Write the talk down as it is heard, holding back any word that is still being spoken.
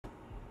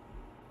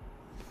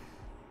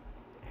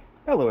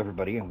Hello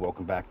everybody and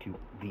welcome back to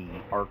the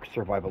Ark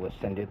Survival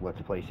Ascended Let's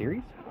Play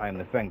series. I am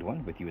the Fanged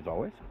one, with you as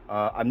always.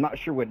 I'm not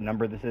sure what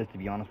number this is, to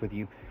be honest with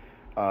you.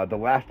 The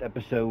last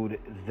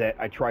episode that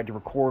I tried to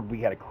record, we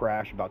had a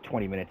crash about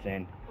 20 minutes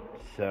in.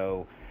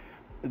 So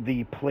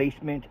the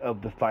placement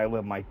of the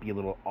phyla might be a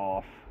little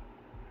off.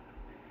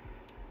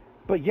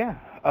 But yeah,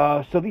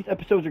 so these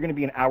episodes are going to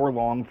be an hour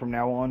long from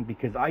now on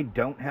because I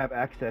don't have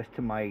access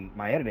to my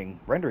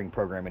rendering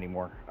program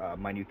anymore.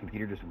 My new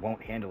computer just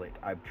won't handle it.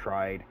 I've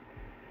tried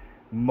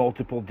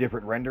multiple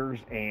different renders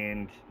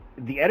and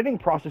the editing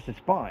process is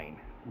fine,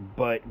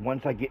 but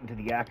once I get into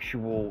the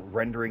actual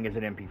rendering as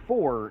an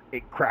MP4,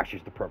 it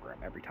crashes the program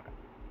every time.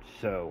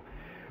 So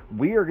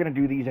we are going to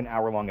do these in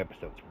hour-long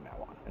episodes from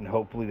now on, and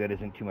hopefully that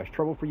isn't too much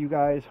trouble for you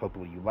guys.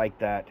 Hopefully you like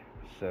that.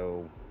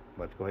 So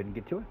let's go ahead and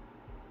get to it.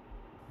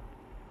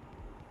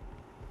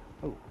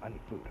 Oh, I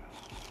need food.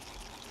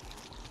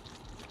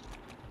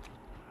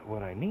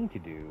 What I need to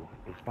do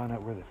is find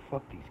out where the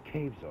fuck these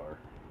caves are.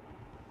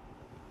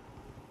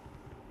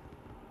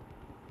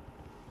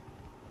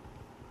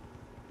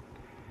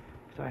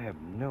 I have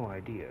no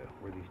idea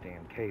where these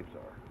damn caves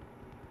are.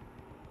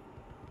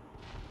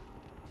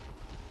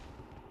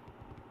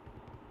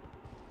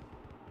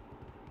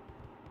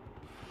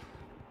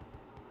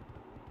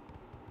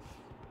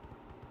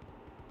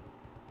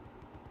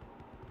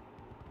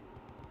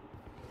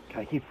 God,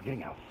 I keep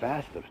forgetting how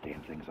fast those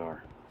damn things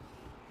are.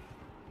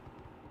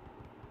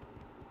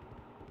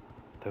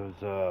 Those,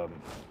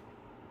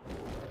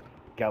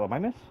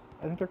 Gallimimus,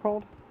 I think they're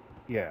called?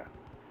 Yeah.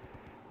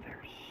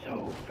 They're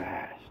so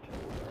fast.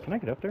 Can I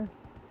get up there?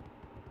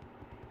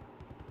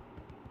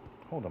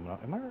 Hold on,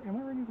 am I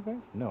right near the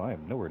base? No, I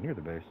am nowhere near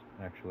the base,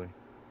 actually.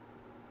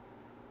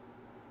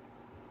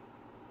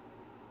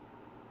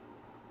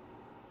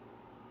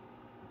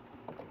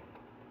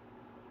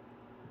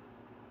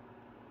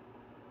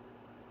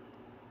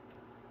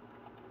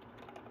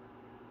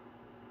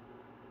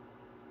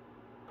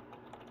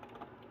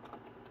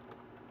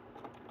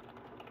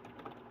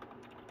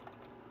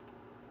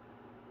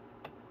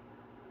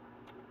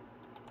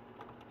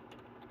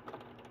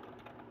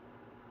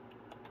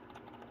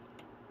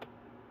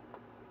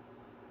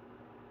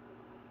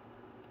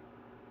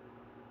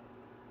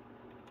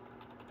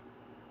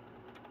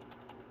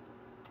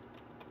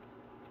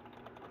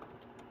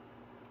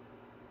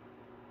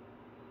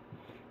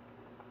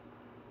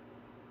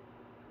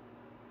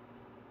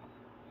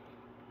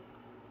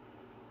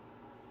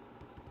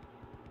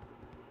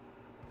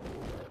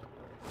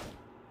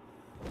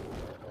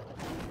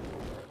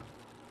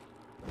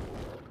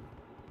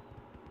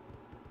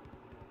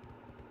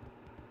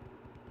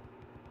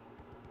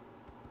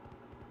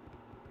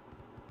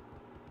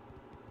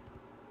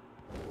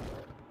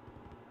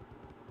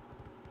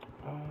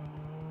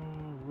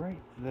 Right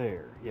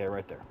there. Yeah,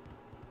 right there.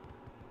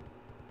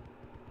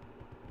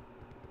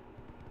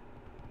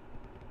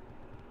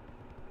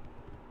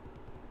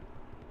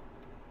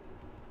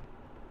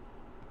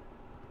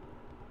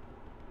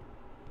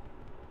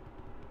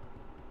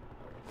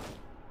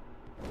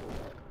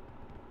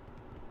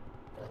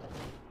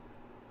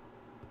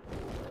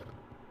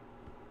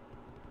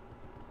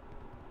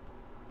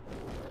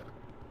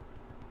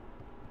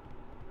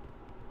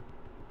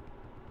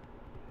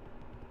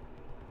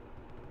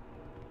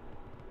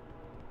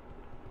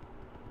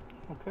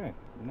 Okay,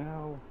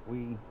 now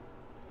we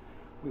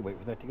wait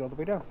for that to go all the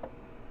way down.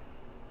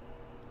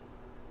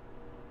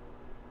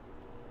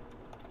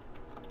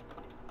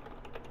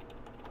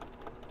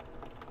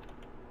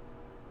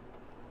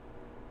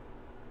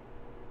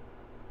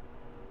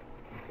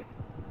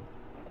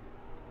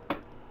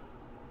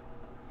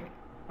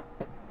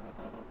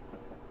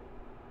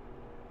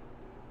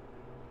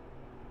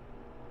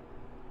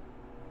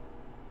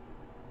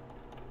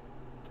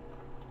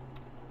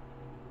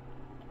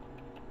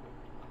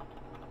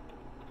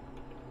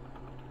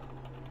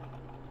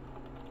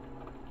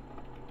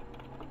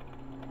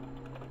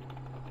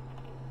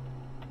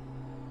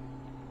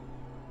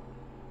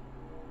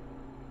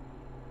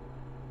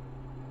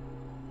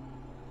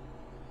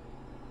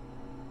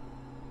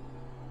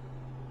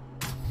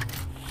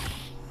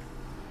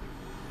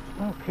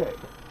 Okay,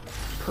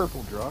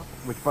 purple drop,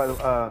 which by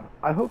the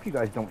I hope you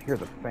guys don't hear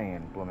the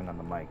fan blowing on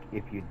the mic.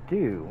 If you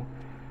do,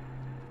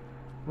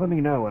 let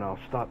me know and I'll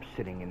stop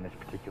sitting in this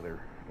particular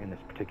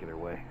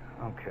way.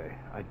 Okay,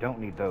 I don't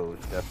need those,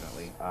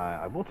 definitely.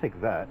 I will take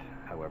that,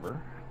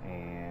 however,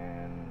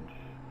 and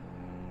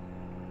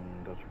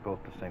those are both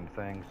the same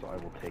thing, so I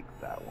will take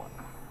that one.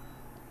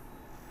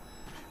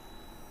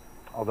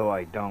 Although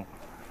I don't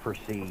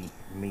foresee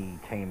me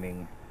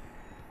taming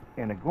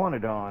an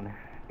iguanodon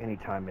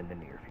anytime in the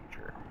near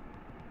future.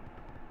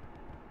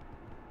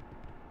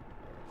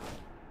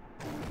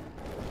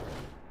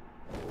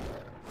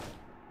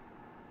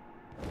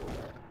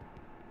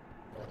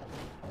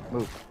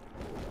 Move.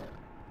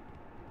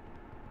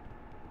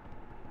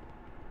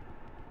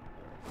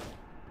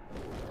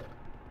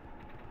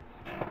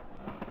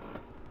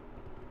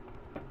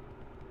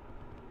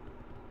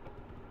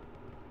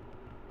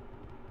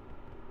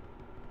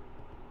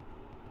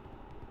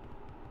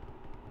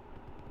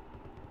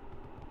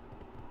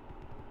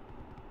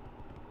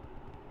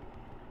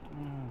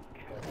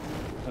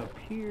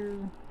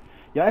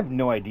 Yeah, I have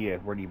no idea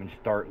where to even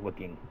start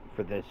looking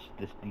for these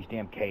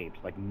damn caves.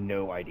 Like,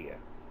 no idea.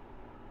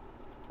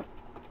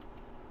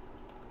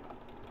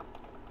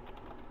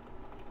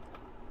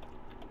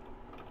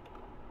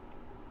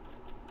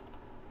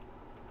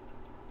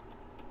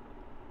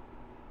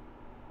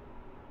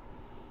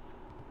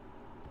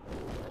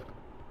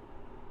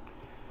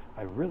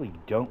 I really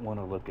don't want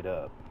to look it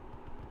up.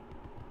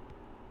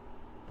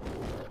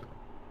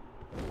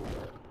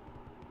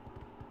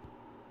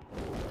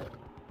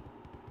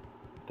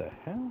 What the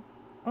hell?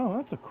 Oh,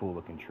 that's a cool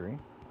looking tree.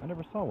 I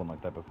never saw one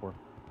like that before.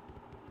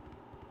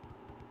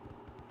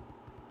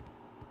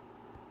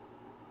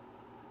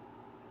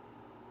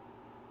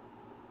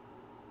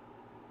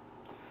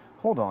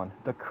 Hold on,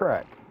 the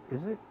crack.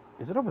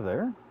 Is it over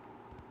there?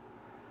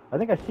 I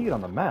think I see it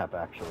on the map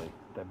actually.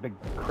 That big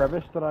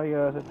crevice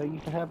that that they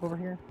used to have over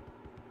here.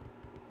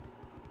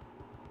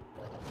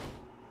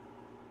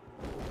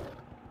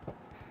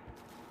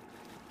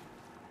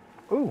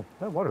 Ooh,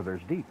 that water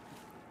there's deep.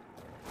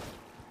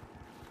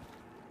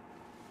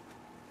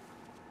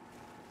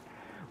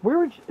 Where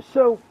would you,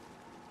 so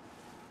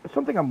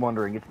something I'm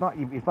wondering, it's not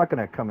going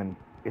to come into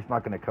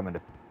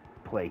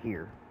play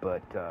here,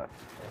 but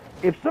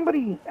if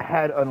somebody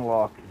had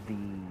unlocked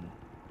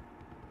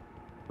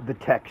the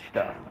tech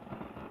stuff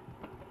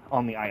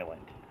on the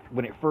island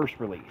when it first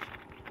released,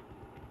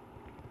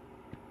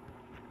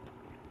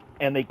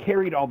 and they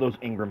carried all those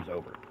Ingrams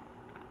over,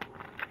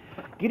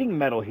 getting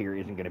metal here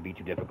isn't going to be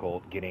too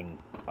difficult. Getting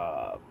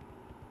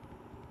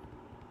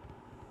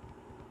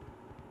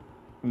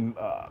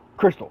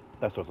crystal,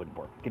 that's what I was looking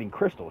for. Getting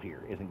crystal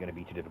here isn't going to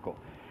be too difficult.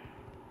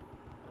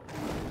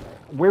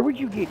 Where would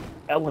you get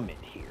element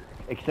here,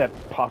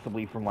 except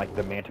possibly from like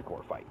the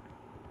Manticore fight?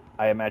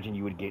 I imagine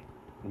you would get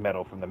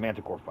metal from the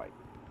Manticore fight.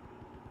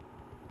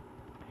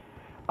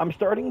 I'm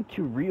starting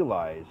to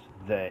realize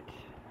that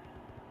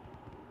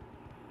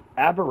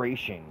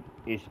Aberration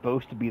is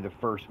supposed to be the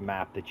first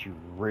map that you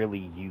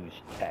really use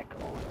tech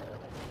on.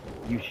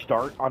 You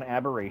start on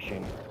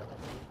Aberration,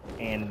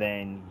 and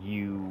then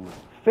you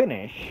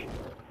finish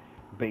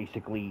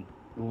basically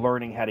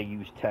learning how to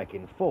use tech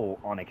in full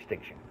on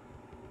Extinction.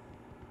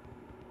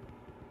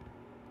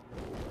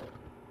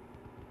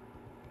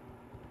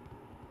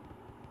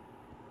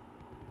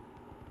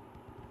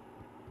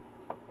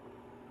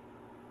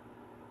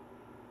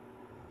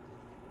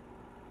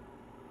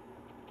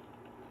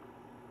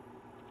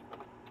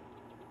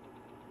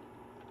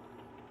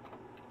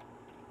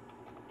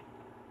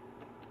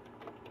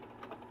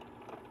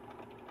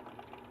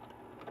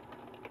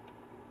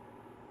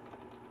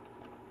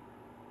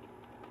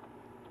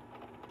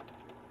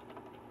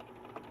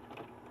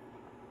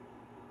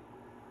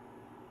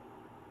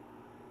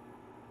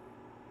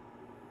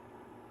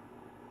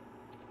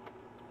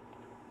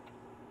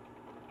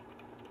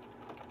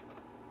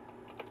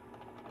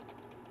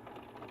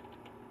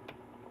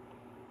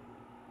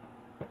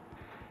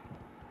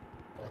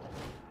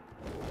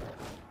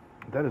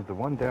 That is the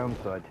one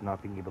downside to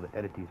not being able to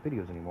edit these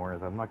videos anymore,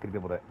 is I'm not going to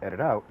be able to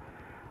edit out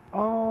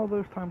all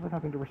those times I'm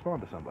having to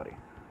respond to somebody.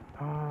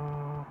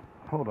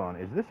 Hold on,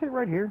 is this it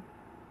right here?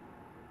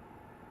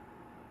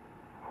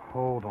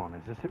 Hold on,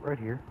 is this it right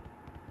here?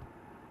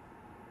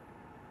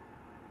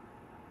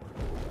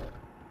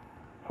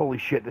 Holy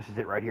shit, this is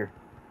it right here.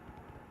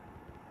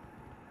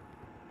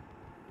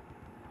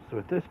 So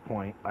at this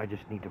point, I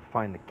just need to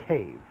find the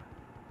cave.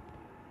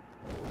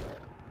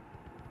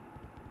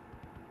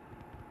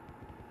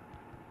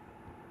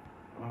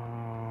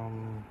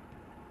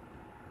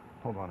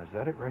 Hold on, is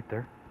that it right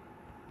there?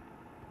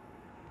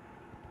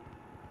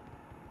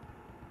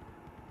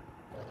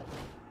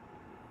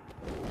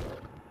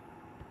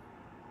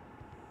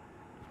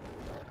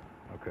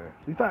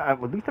 Okay.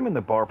 At least I'm in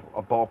the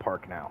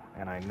ballpark now,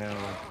 and I know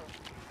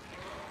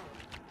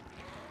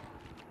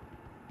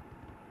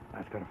I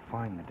just gotta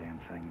find the damn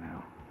thing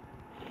now.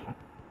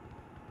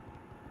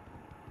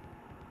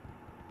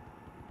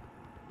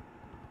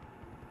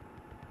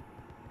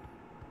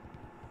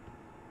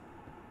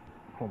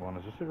 Hold on,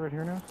 is this it right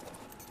here now?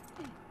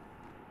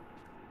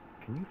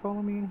 Can you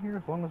follow me in here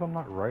as long as I'm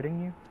not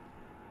riding you?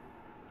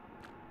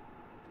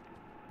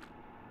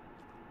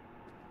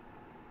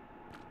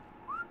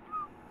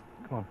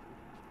 Come on.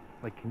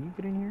 Like, can you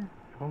get in here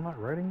if I'm not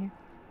riding you?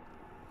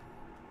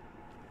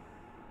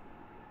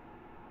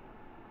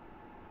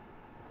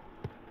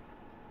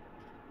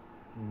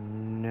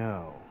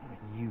 No,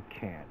 you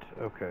can't.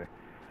 Okay.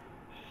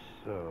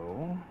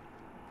 So,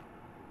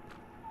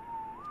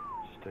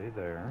 stay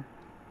there.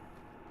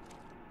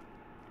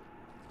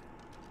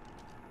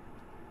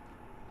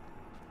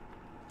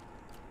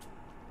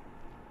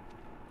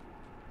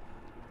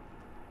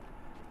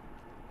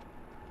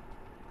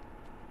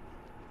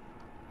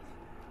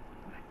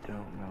 I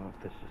don't know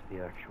if this is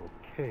the actual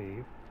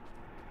cave.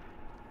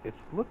 It's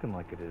looking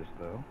like it is,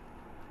 though.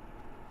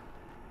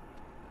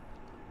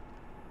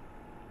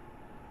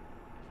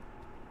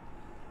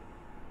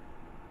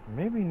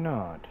 Maybe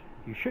not.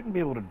 You shouldn't be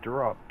able to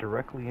drop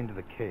directly into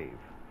the cave.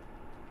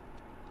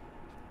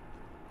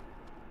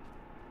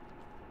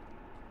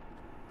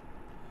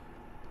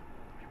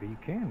 Maybe you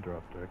can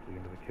drop directly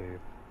into the cave.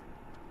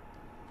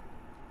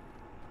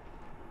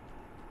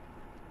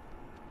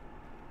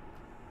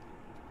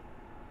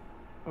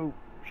 Oh,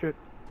 shit.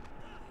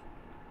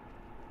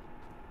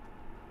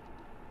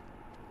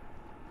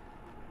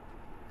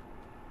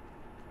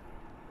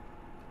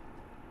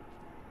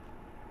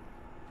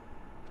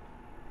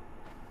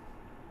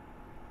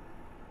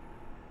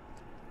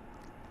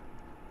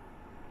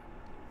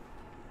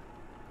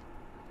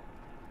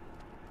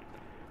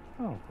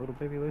 Oh, little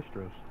baby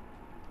Lystros.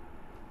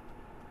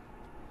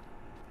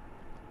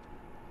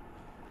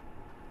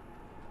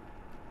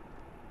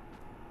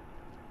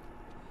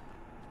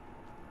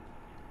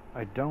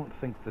 I don't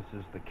think this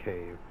is the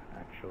cave,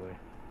 actually.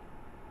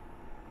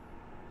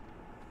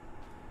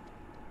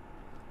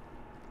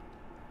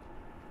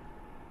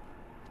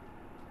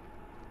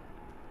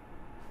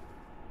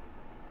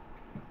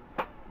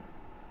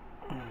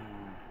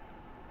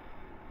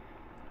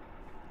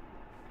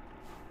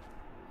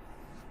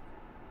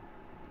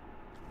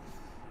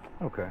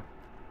 Okay.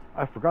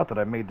 I forgot that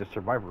I made the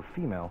survivor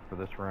female for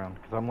this round,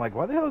 because I'm like,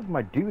 why the hell does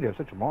my dude have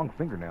such long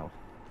fingernails?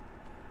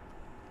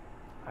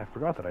 I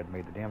forgot that I'd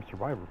made the damn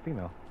survivor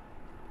female.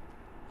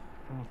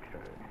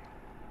 Okay.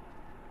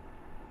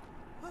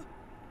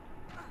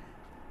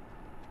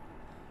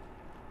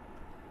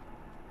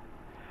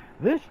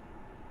 This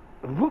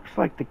looks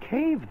like the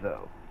cave,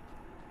 though.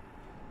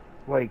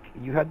 Like,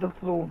 you had this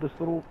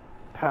little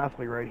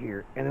pathway right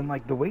here, and then,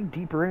 like, the way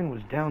deeper in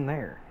was down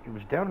there. It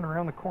was down and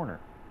around the corner.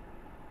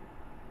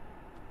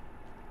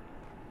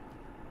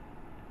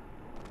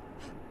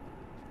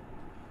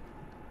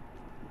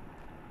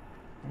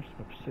 There's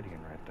some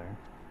obsidian right there.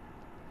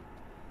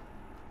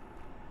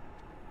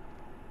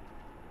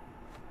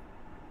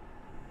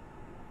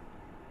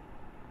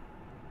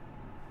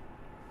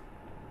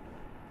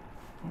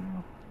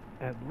 Well,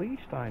 at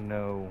least I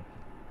know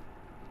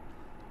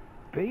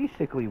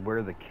basically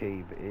where the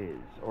cave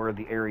is, or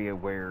the area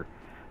where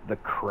the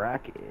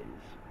crack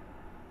is.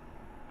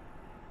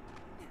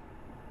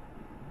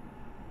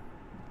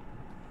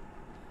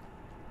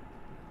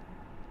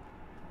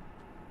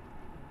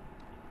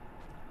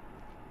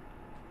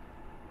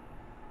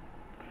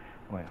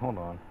 Wait, hold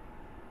on.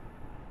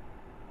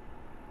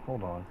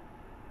 Hold on.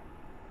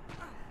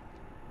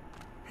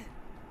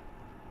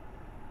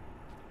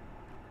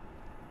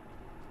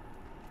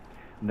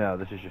 No,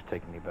 this is just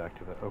taking me back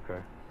to the... Okay.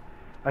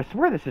 I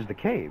swear this is the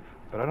cave,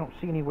 but I don't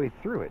see any way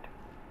through it.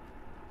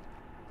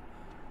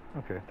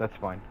 Okay, that's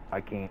fine.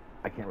 I can't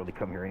really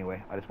come here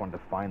anyway. I just wanted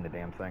to find the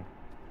damn thing.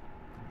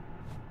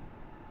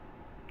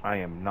 I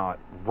am not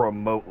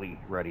remotely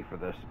ready for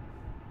this.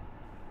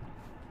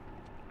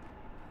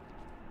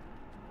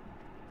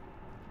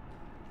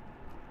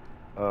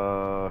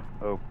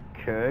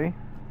 Okay.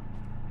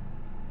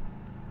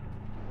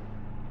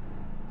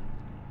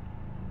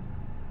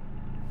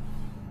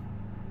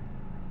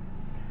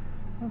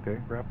 Okay,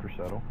 raptor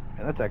saddle.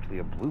 And that's actually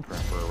a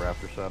blueprint for a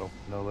raptor saddle,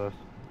 no less.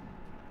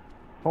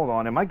 Hold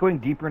on, am I going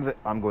deeper into the...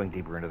 I'm going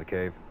deeper into the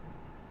cave.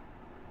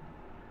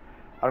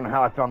 I don't know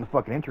how I found the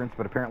fucking entrance,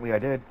 but apparently I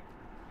did.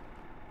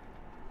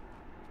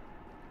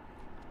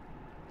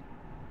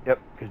 Yep,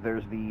 because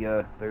there's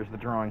the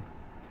drawing.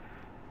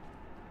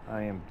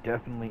 I am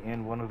definitely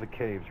in one of the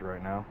caves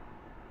right now.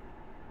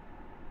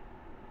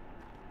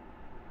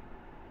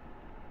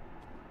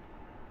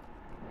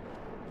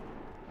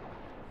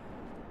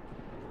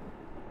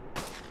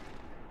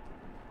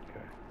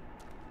 Okay.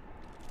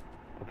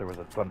 But there was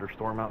a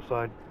thunderstorm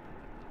outside.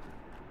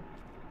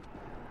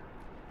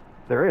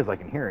 There is, I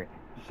can hear it.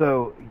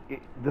 So,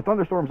 the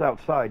thunderstorms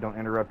outside don't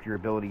interrupt your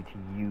ability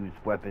to use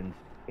weapons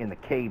in the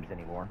caves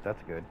anymore.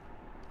 That's good.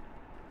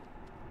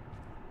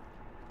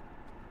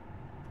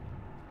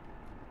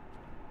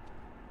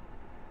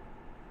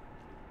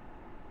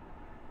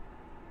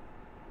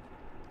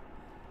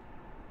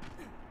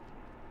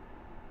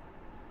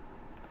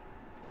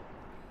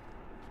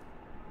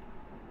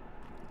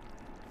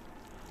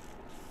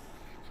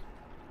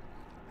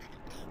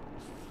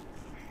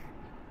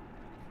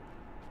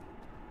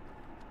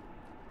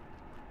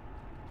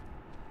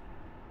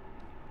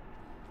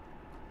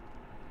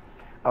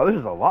 Oh, this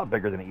is a lot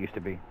bigger than it used to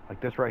be. Like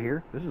this right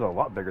here, this is a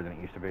lot bigger than it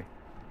used to be.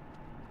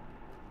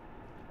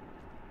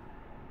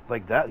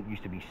 Like that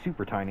used to be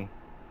super tiny.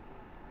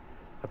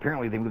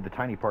 Apparently they moved the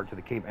tiny part to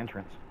the cave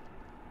entrance.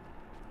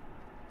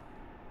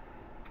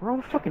 Where are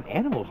all the fucking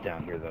animals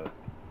down here, though?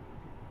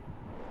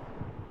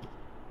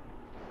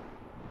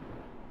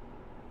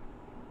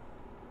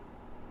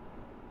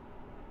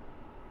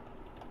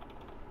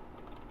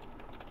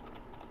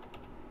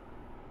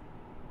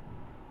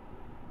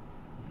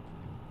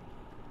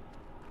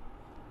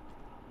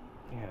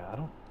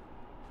 Yeah,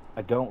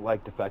 I don't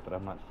like the fact that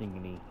I'm not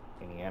seeing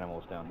any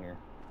animals down here.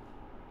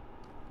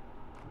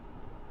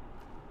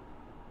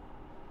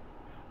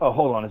 Oh,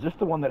 hold on. Is this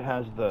the one that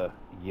has the...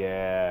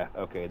 Yeah,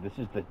 okay. This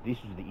is the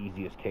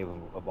easiest cave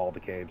of all the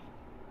caves.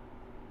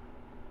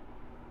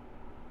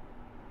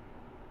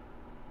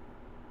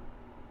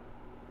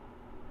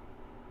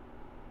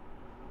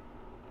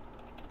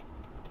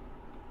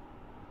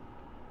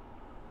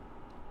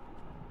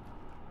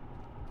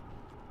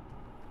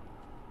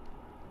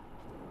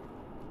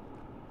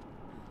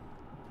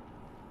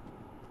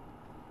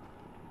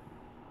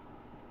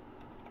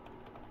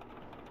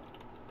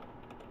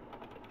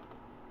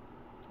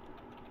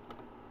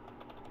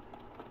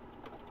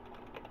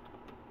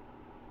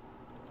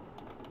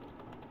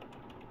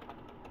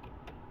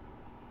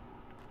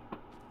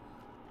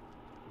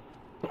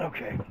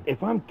 Okay,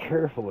 if I'm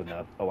careful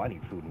enough... Oh, I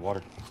need food and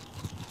water.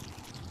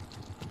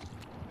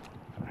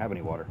 I don't have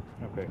any water.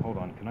 Okay, hold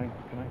on. Can I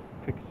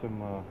pick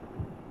some...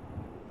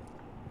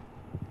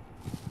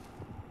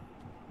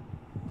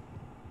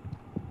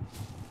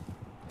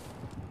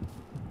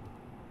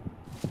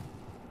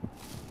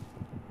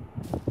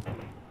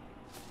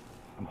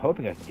 I'm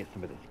hoping I can get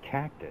some of this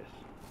cactus.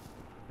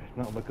 It's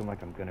not looking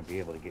like I'm going to be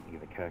able to get any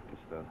of the cactus,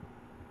 though.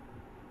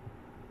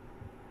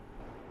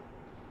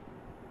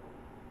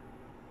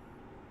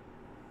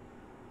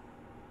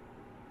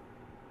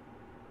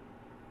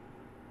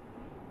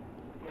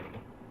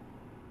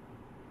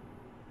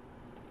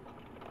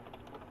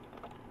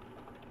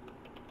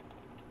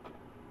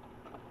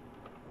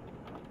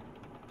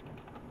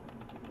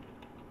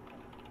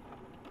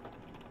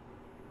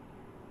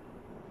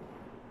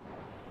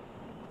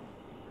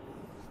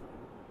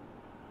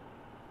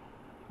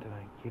 Did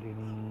I get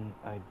any?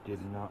 I did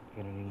not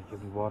get any.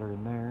 Give me water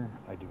in there.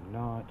 I do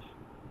not.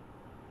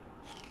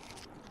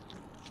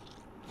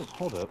 Oh,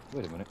 hold up.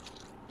 Wait a minute.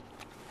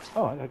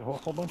 Oh, I got a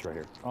whole bunch right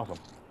here. Awesome.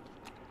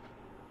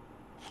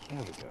 There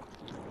we go.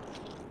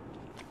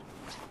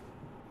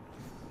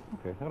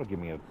 Okay, that'll give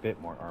me a bit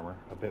more armor.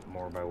 A bit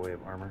more by way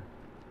of armor.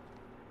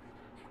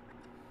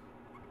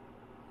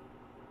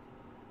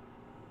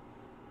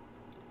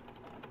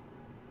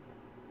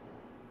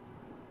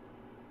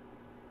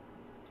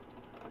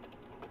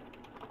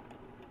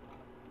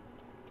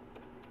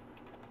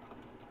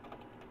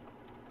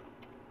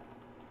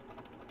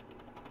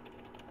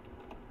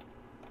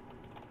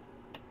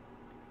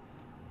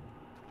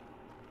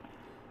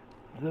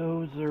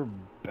 Those are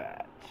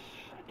bats.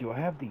 Do I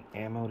have the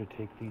ammo to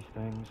take these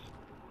things?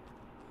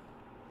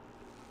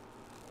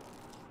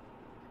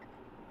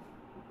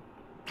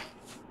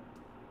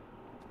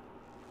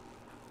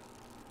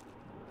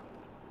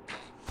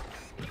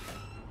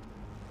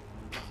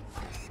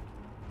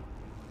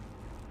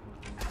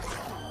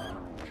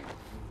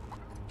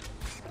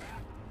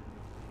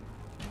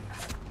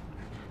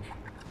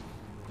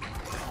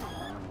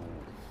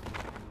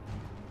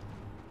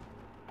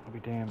 I'll be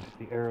damned.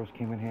 The arrows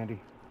came in handy.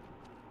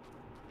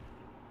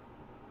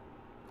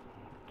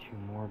 Two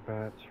more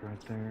bats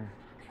right there.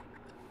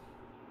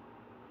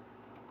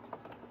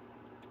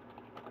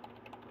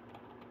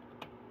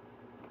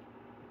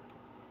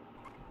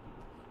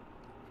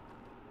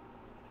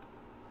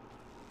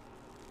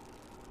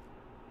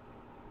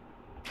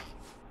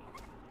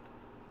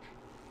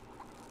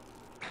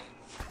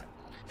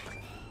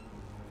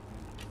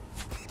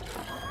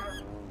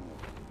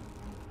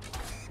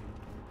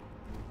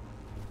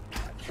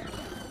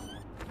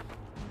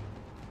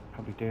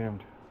 I'll be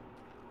damned.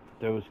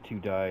 Those two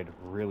died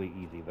really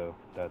easy, though.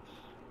 That's...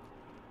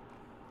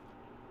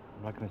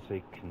 I'm not going to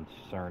say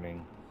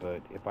concerning,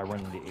 but if I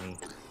run into any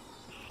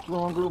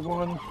stronger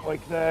ones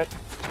like that...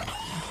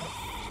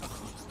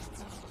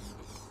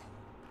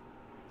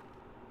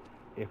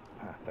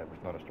 that was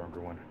not a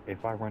stronger one.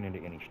 If I run into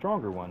any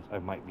stronger ones, I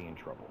might be in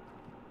trouble.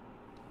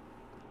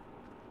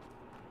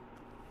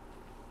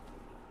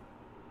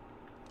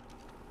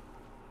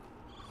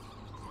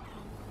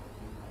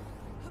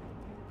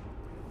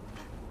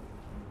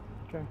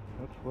 Okay,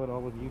 let's let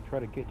all of you try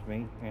to get to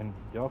me, and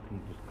y'all can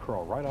just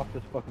crawl right off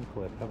this fucking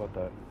cliff. How about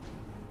that?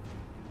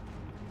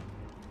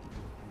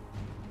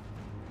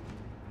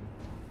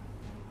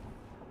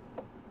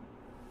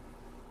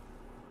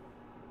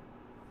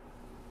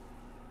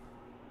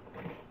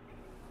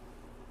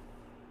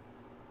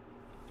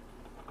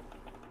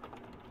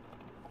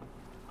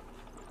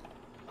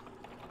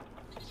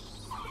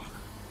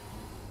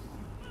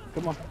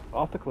 Come on,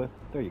 off the cliff.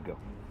 There you go.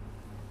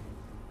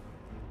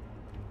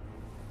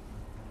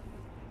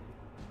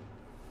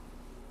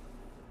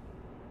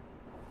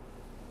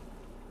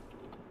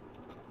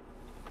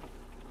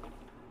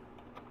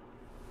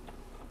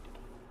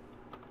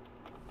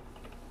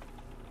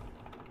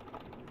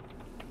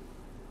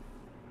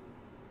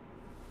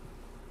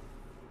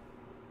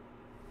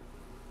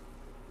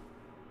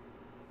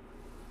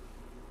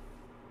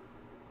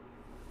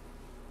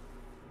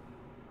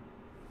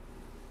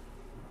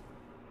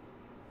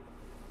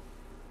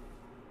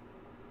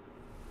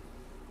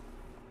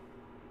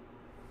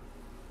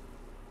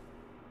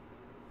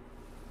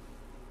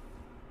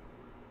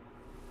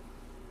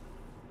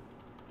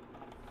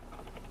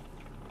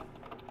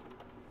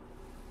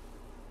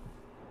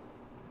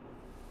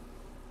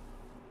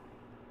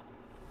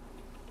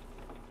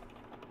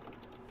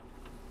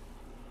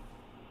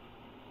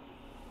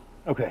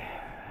 Okay,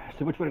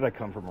 so which way did I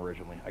come from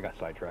originally? I got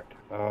sidetracked.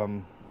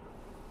 Ooh,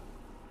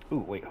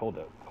 wait, hold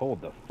up.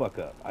 Hold the fuck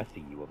up. I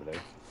see you over there.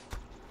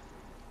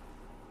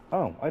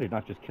 Oh, I did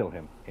not just kill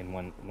him in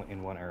one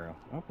arrow.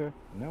 Okay,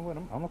 you know what?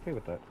 I'm okay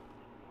with that.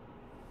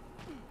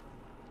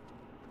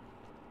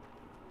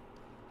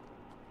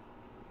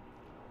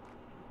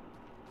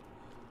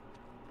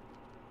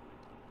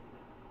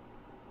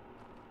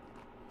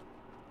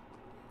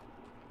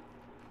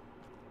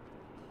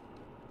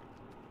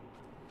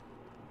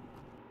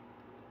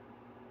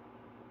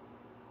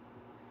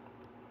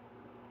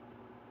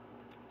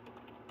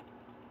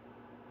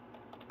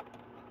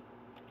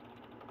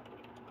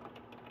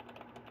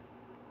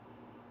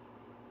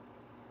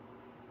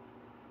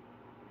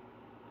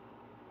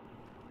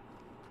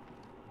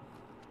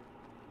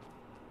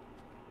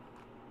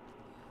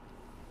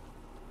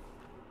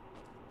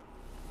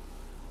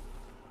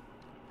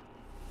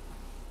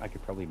 I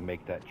could probably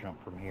make that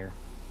jump from here,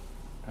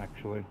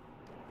 actually.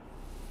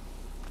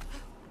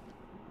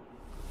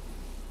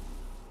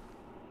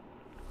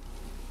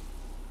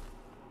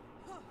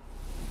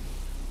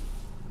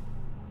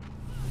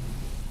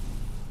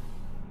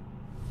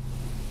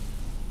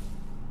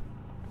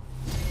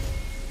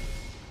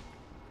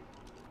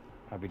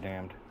 I'll be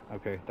damned.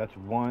 Okay, that's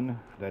one.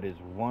 That is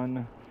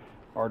one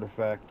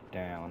artifact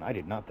down. I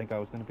did not think I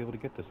was going to be able to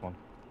get this one.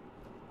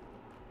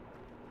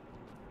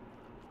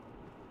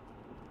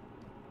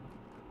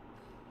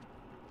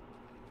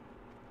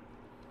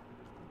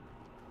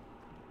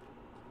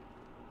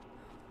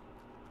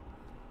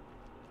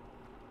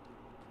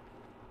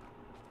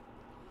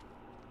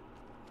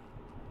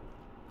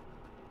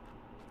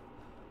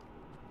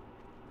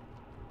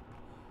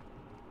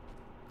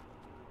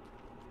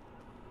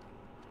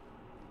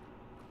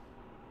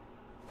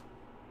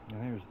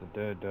 And there's the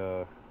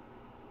dead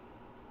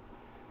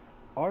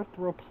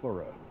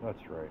Arthropleura.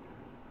 That's right.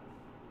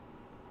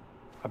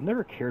 I've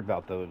never cared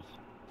about those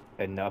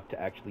enough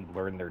to actually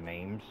learn their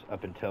names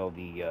up until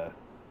the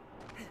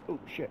oh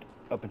shit,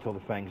 up until the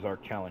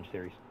Fanged Challenge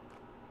series.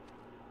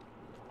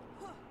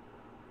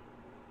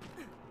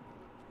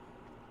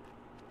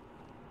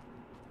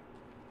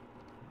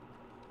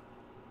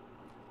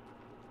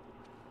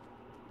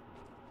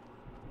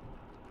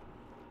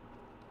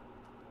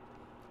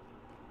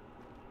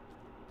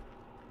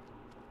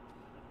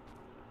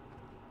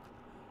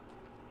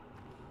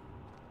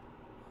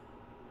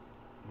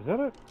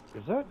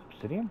 Is that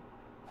obsidian?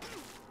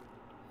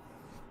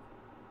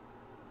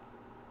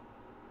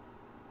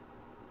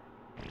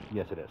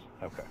 Yes, it is.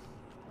 Okay.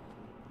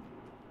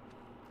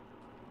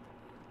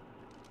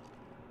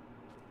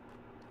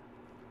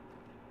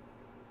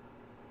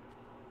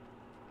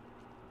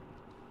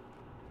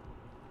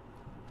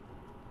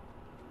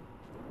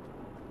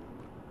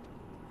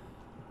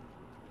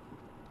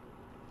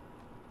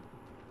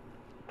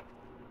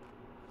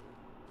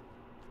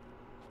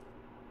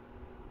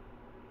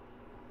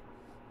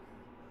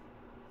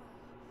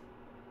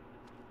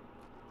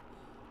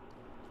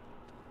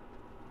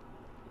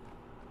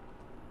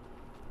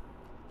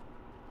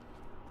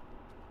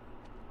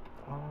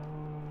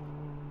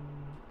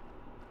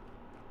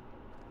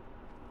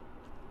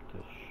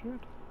 This should.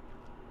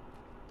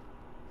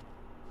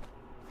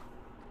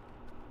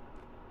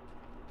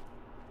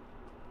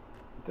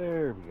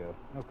 There we go.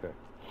 Okay.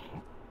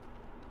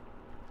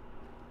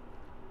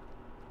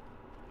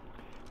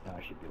 Now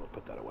I should be able to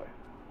put that away.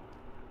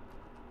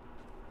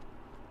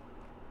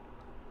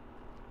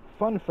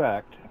 Fun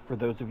fact, for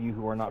those of you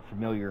who are not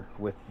familiar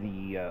with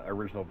the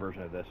original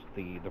version of this,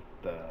 the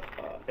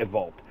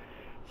Evolved.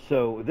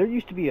 So there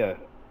used to be a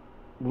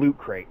loot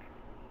crate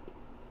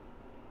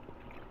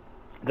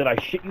that, I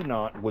shit you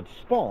not, would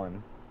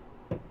spawn.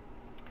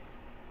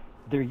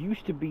 There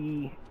used to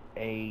be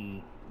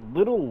a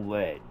little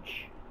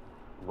ledge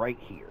right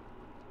here,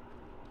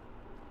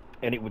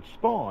 and it would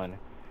spawn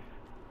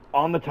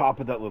on the top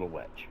of that little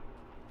ledge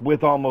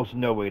with almost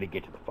no way to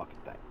get to the fucking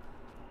thing.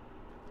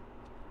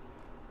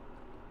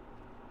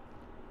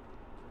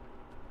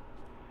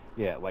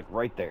 Yeah, like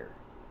right there.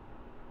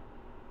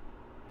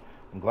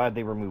 I'm glad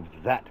they removed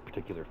that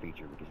particular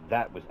feature, because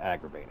that was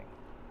aggravating.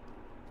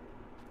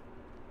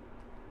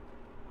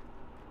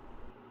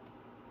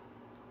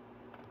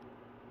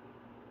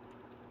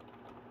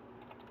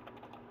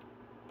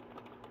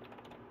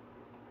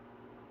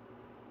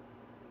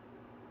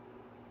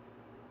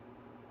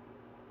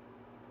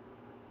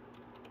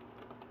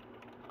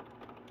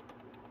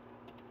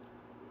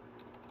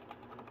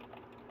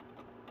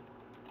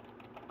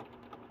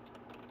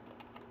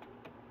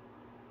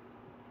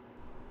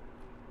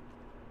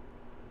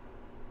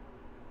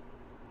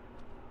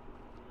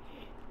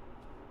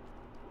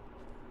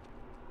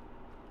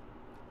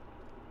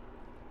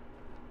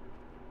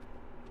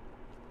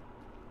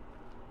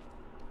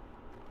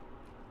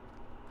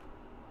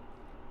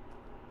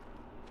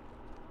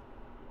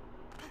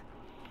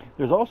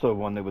 There's also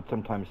one that would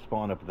sometimes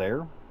spawn up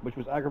there, which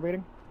was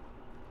aggravating.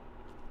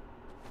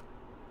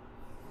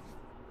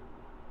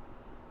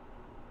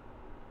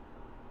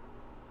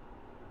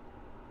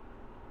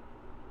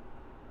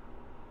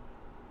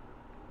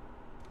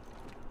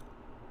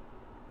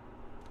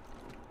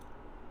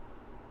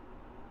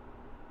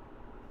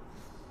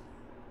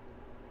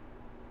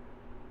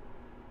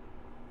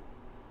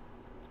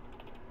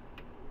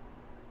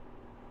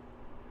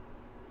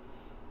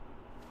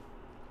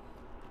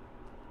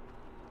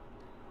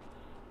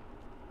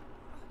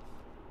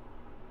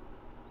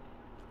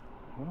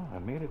 Well, I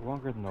made it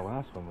longer than the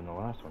last one when the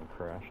last one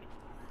crashed.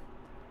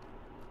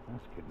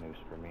 That's good news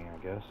for me, I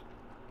guess.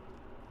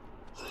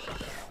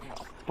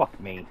 Oh, fuck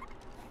me.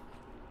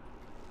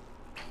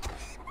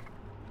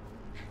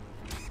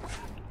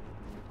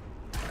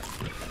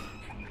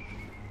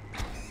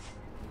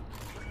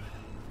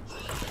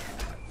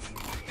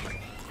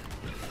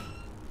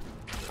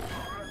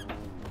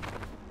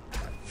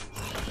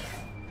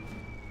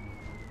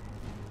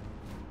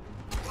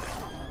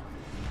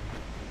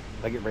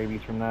 Did I get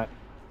rabies from that?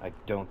 I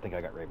don't think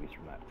I got rabies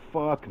from that.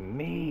 Fuck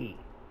me.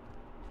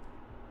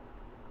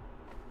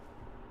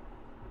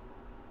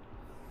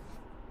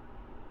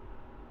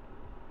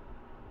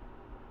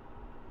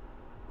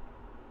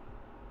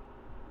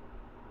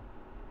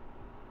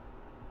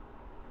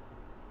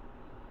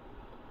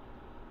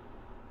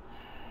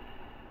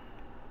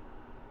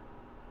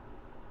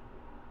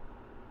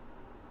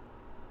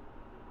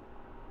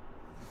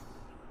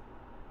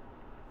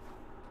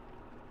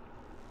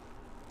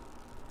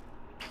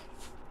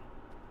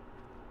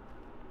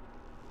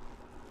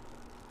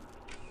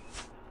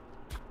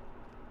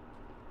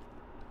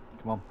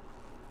 Come on.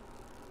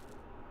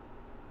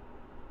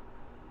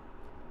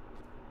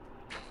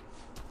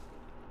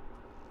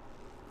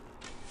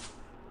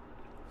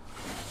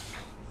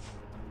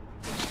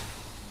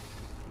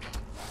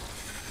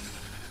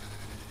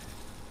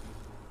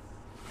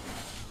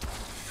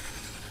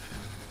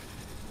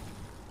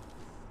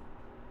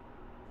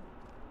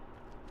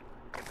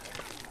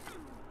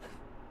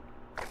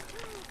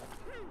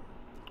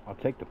 I'll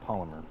take the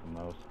polymer from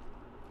those.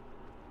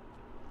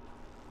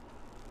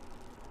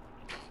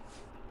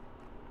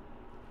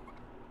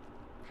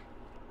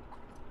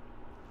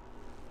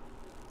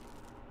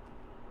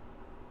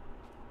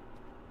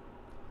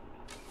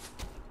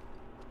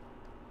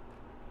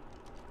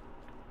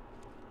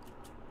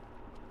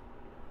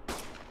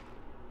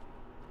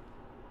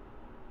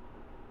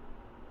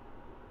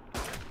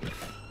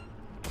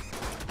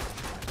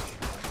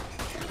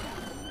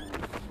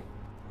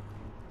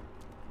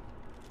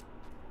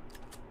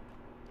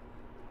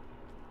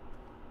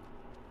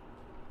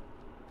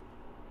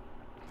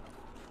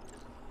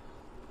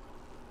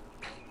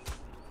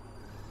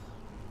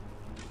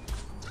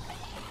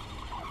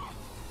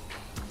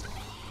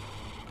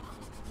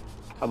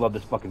 I love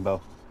this fucking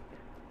bow.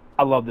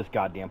 I love this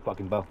goddamn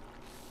fucking bow.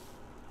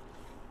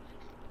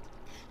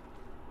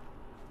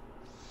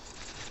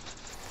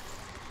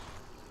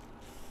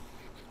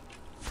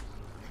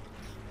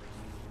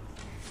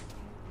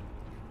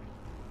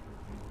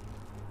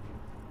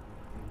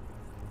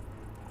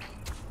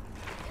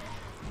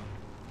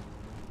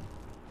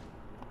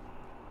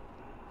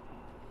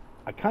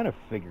 I kind of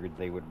figured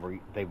they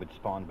would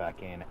spawn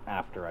back in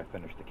after I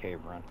finished the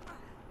cave run.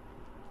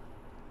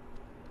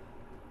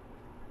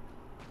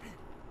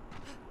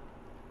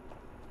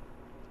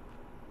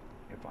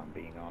 If I'm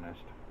being honest.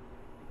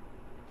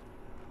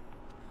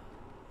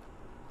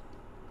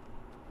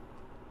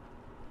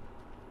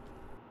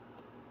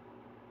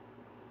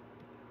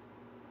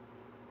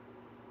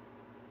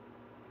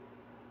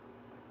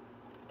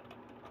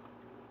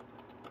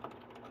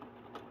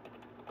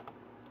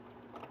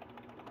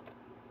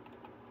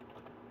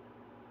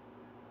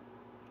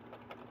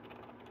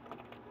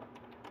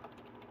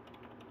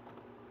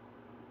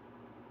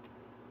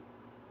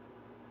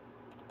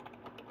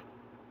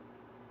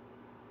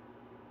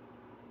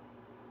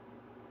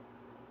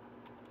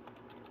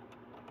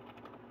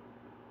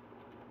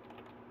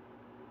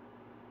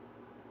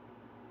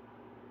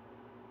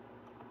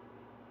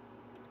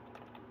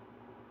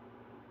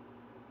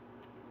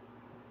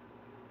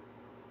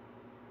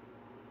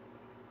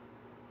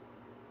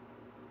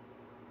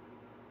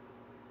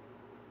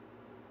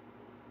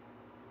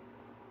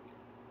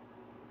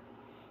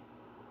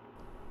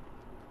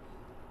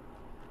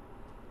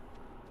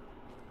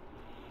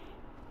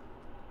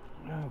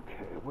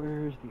 Okay,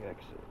 where's the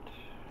exit?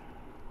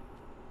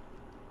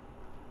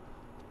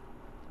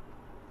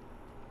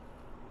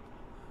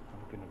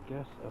 I'm gonna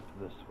guess up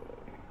this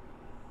way.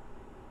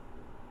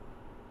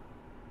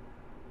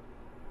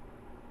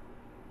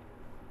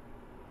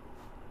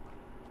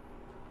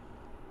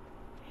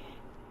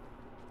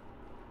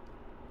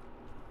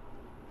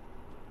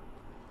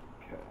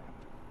 Okay,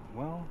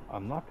 well,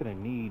 I'm not gonna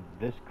need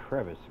this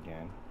crevice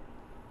again.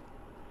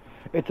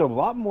 It's a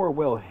lot more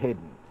well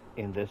hidden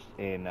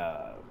in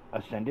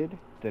Ascended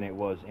than it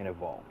was in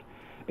Evolved.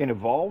 In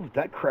Evolved,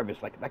 that crevice,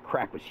 like that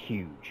crack was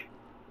huge.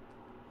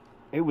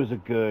 It was a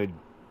good,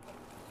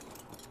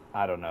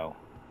 I don't know,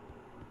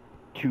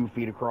 2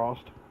 feet across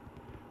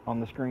on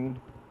the screen,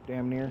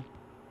 damn near.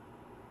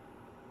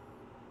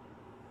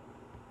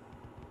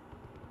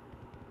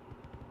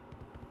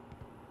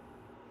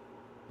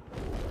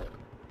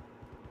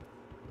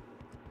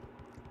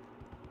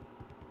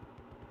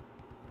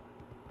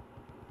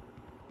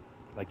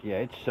 Like, yeah,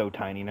 it's so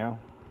tiny now.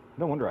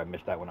 No wonder I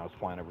missed that when I was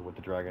flying over with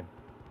the dragon.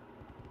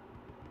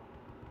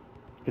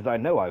 Because I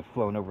know I've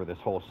flown over this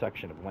whole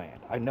section of land.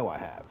 I know I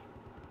have.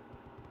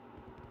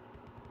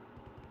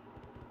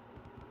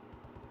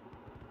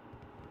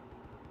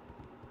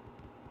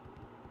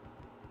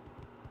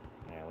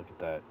 Yeah, look at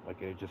that.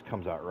 Like, it just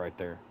comes out right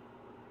there.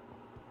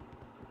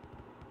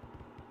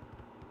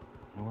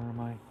 Where am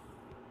I?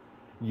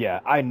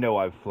 Yeah, I know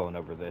I've flown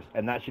over this.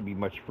 And that should be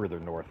much further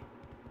north.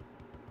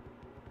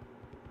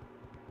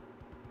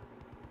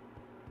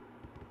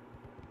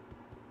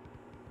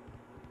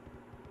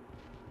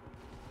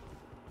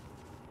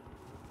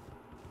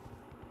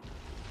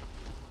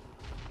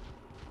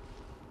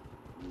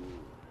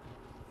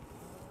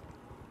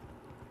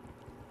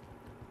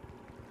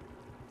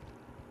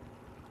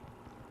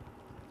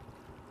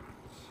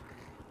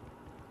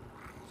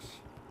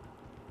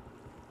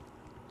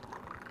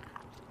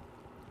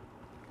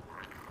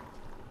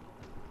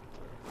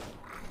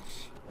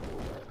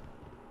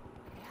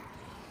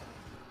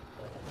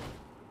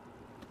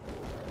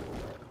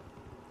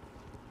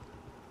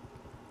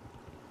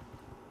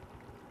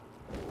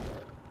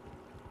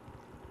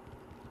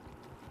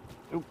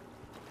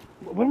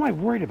 What am I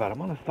worried about?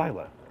 I'm on a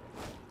Thyla.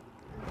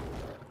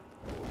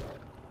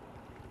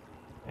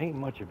 Ain't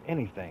much of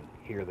anything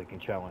here that can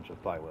challenge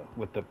a Thyla,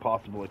 with the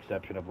possible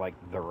exception of, like,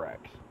 the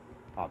Rex,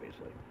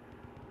 obviously.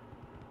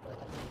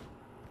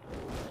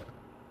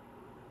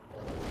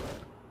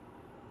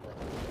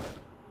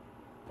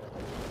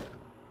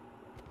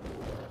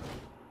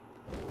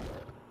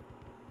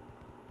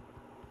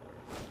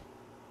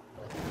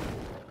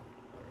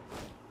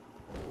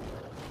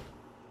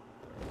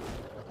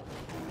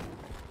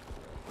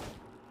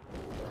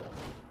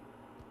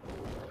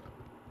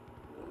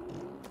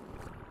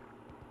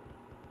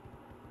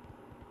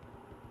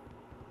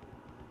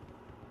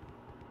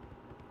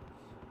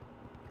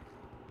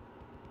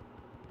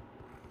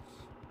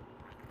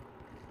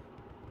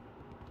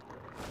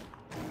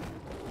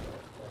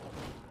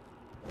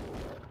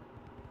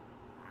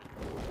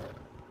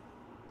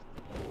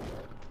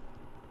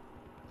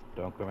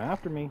 Don't come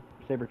after me,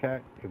 Saber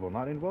Cat. It will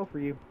not end well for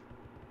you.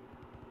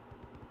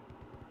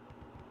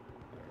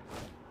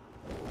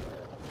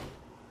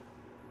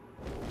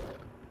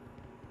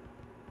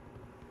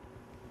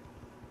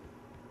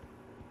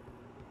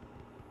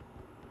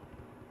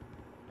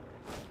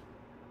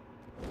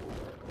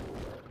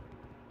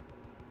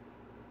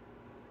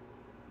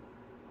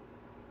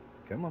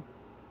 Come on.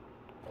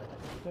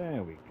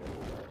 There we go.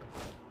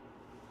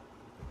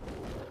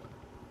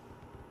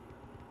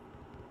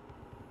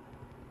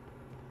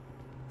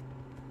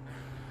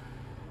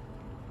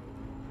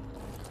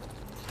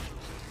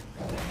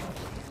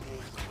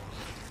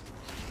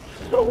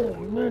 So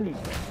many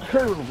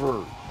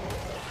terror.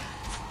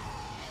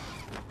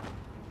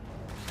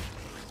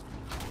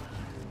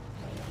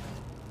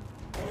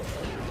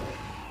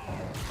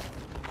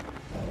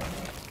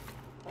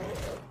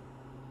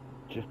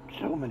 Just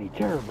so many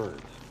terror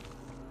birds.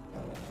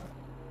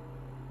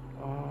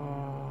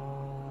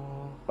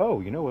 Oh,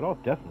 you know what? I'll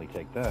definitely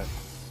take that.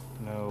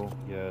 No,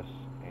 yes,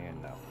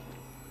 and no.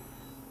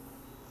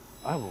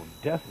 I will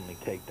definitely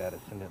take that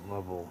Ascendant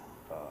level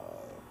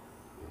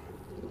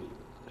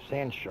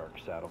Sand Shark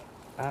saddle.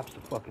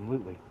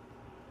 Abso-fucking-lutely.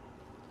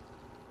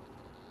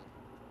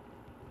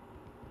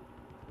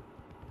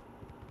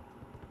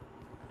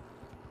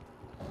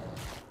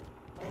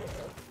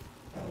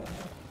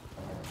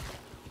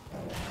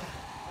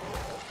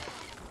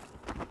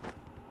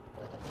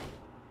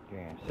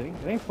 Yeah, see?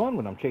 It ain't fun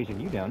when I'm chasing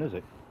you down, is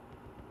it?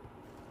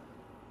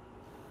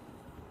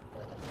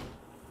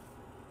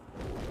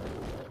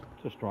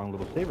 It's a strong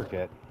little saber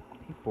cat.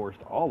 He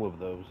forced all of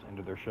those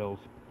into their shells.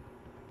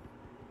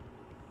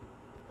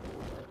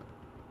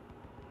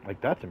 Like,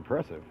 that's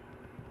impressive.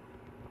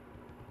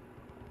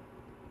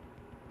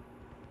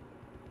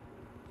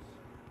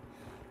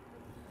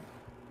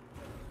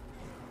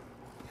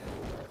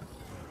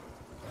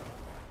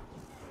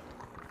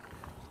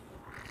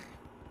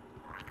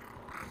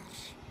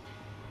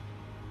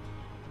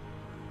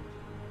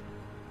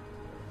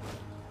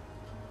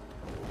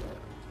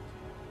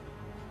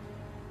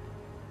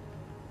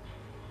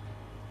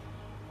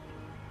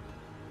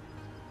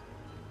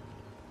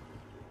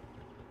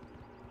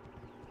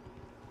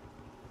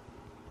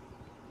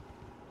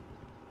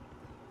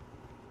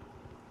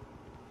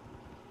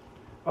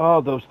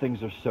 Oh, those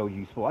things are so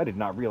useful. I did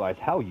not realize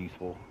how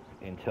useful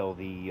until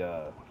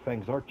the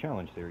Fanged Arc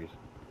Challenge series.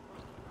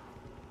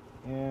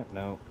 Yeah,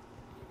 no.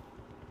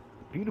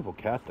 Beautiful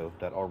cat, though,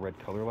 that all red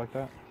color like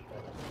that.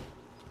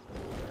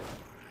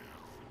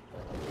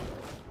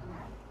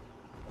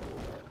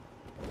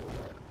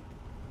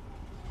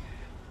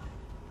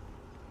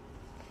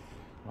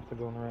 Am I still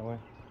going the right way?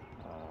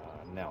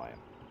 Now I am.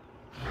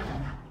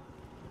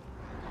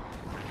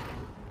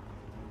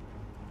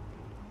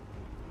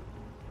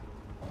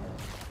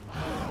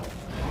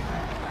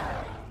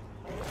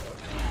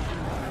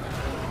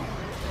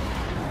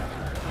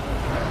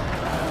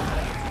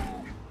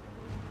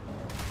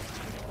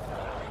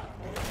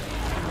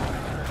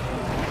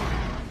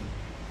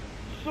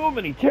 So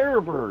many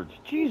terror birds!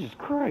 Jesus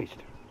Christ!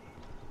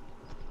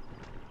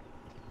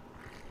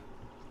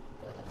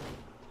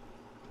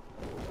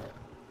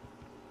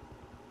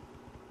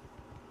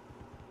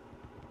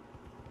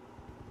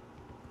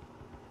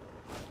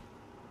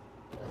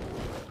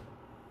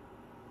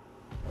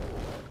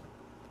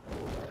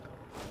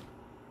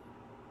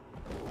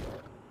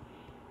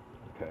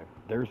 Okay,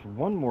 there's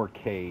one more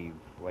cave,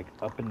 like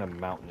up in the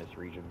mountainous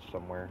region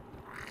somewhere.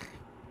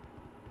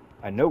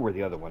 I know where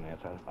the other one is.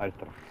 I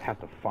just have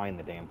to find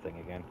the damn thing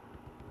again.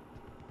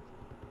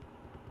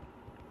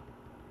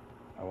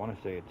 I want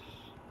to say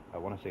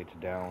it's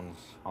down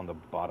on the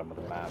bottom of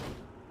the map.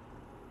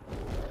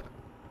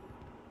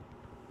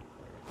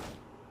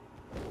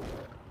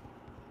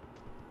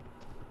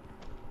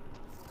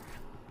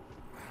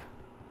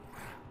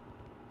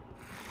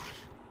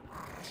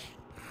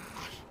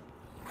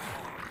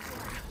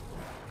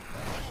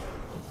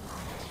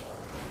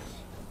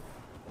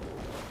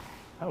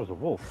 That was a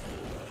wolf.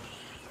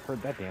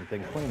 Heard that damn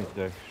thing plain as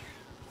day.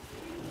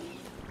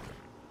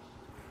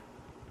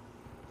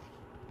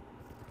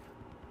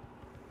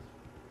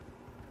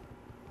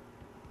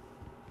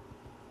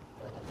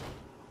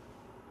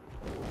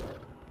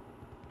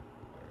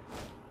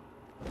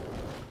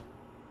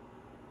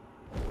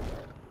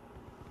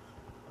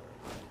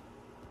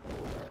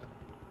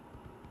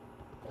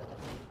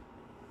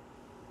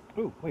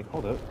 Ooh, wait,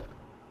 hold up.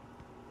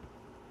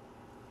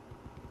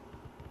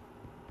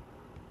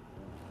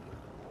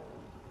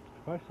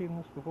 Have I seen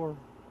this before?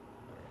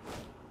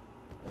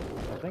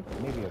 I think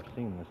maybe I've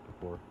seen this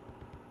before.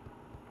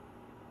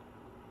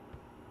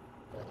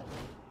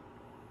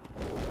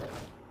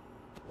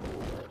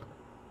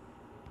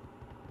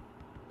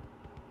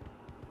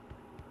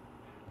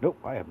 Nope,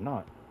 I have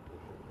not.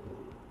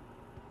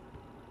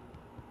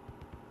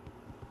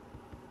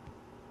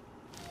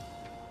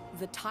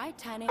 The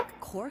titanic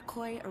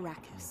Corkoi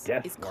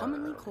arachis is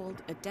commonly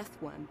called a death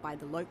worm by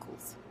the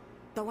locals,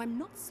 though I'm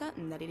not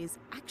certain that it is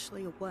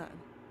actually a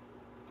worm.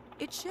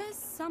 It shares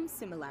some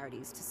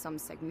similarities to some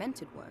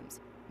segmented worms,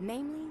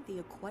 namely the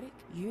aquatic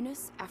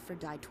Unus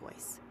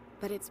aphroditois.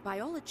 but its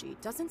biology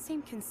doesn't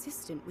seem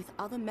consistent with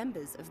other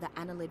members of the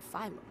annelid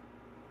phylum.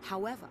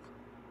 However,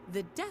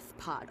 the death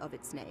part of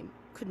its name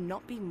could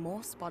not be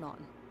more spot on.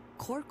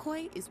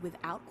 Korkoi is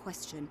without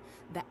question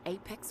the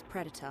apex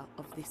predator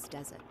of this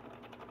desert.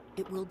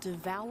 It will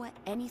devour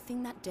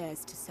anything that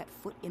dares to set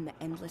foot in the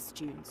endless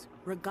dunes,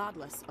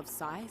 regardless of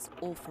size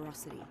or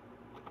ferocity.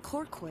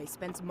 Korkoi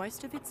spends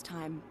most of its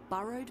time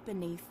burrowed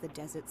beneath the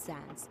desert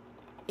sands,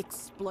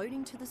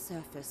 exploding to the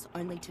surface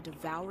only to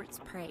devour its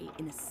prey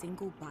in a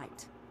single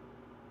bite.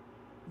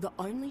 The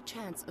only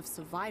chance of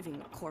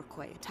surviving a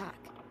Korkoi attack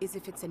is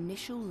if its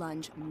initial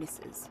lunge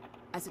misses,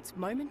 as it's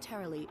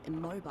momentarily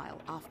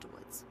immobile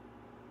afterwards.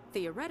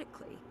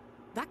 Theoretically,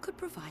 that could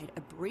provide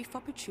a brief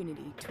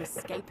opportunity to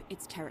escape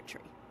its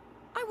territory.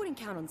 I wouldn't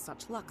count on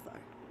such luck, though.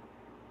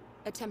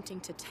 Attempting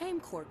to tame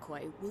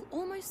Korkoi will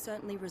almost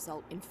certainly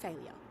result in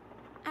failure,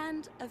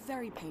 and a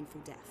very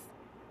painful death.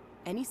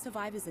 Any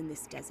survivors in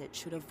this desert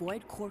should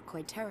avoid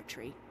Korkoi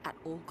territory at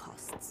all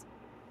costs.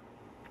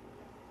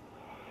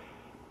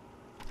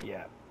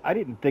 Yeah, I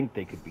didn't think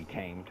they could be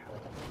tamed.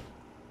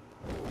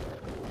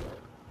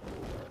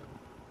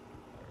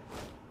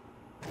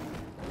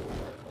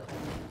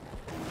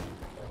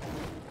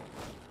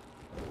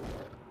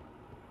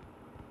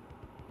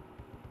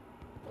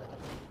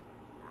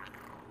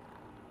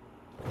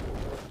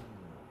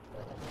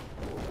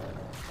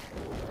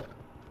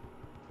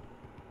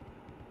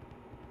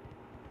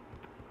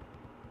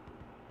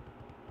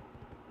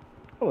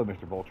 Hello,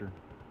 Mr. Vulture.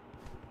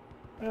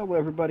 Hello,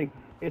 everybody.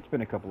 It's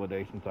been a couple of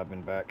days since I've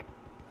been back.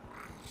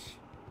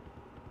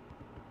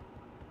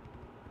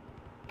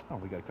 Oh,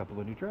 we got a couple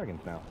of new dragons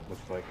now,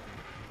 looks like.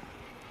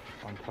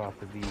 On top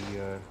of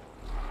the,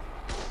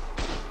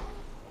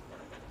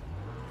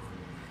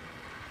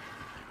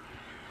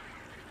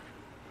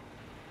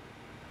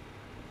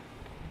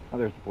 Oh,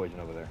 there's the poison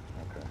over there.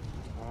 Okay.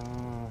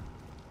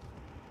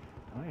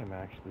 I am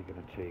actually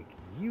going to take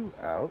you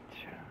out,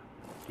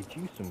 get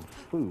you some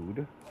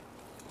food.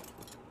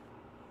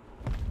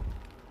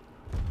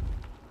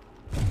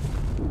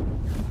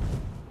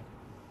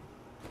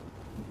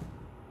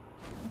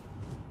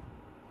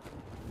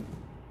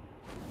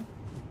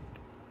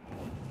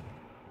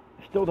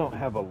 Still don't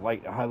have a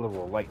high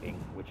level of lightning,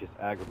 which is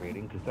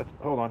aggravating, because that's,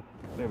 hold on,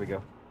 there we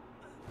go.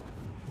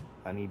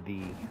 I need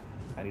the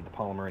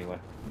polymer anyway.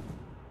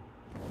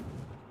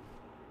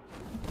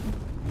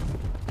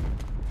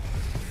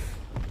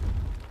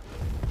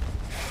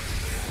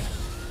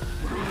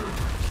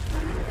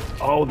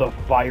 Oh, the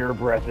fire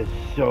breath is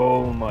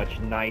so much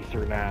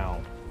nicer now.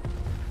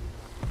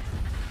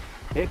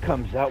 It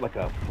comes out like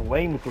a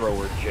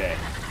flamethrower jet.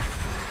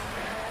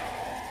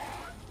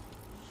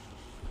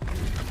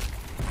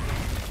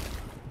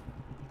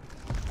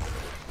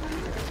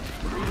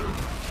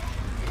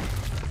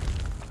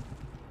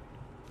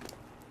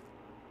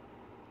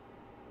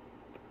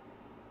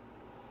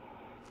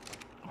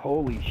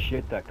 Holy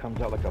shit, that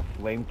comes out like a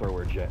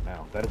flamethrower jet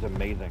now. That is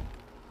amazing.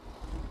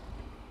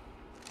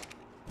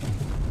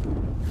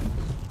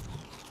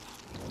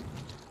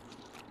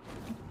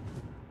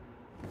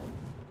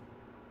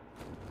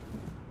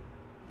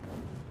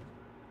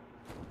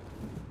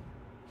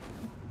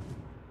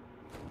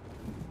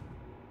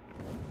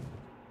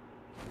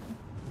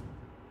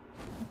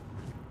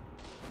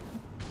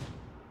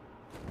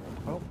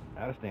 Oh,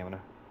 out of stamina.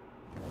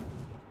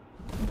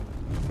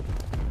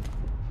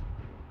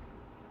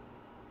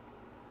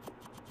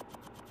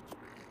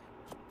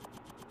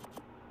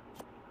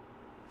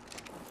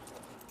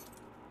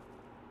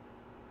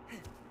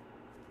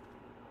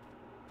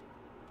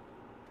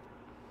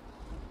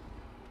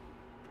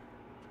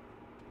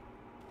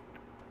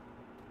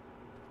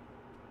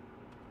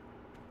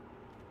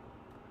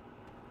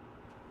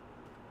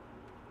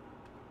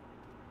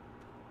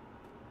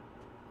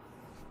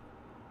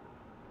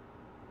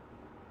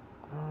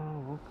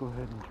 We'll go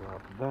ahead and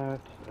drop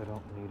that. I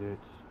don't need it.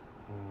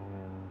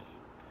 And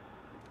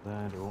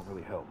that, it won't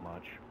really help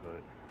much,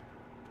 but...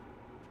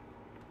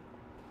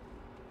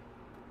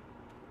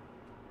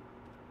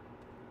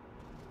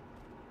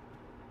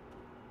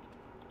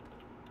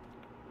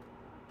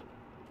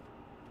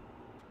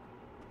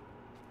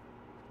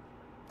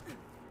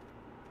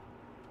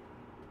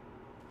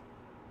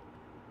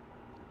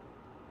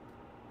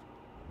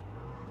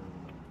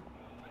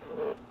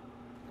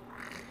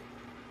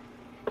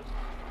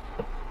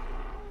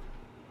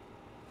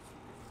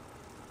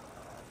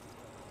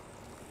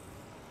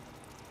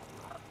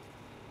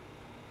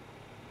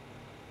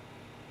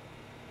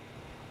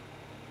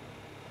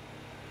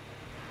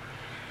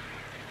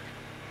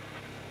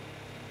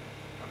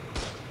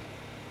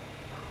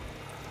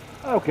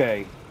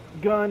 Okay,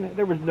 gun,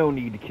 there was no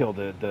need to kill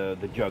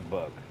the jug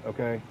bug,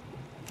 okay?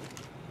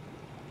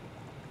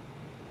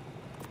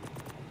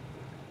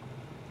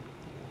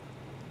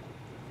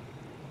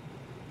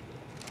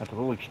 That's a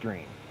little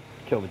extreme.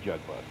 Kill the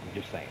jug bug, I'm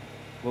just saying.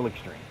 A little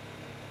extreme.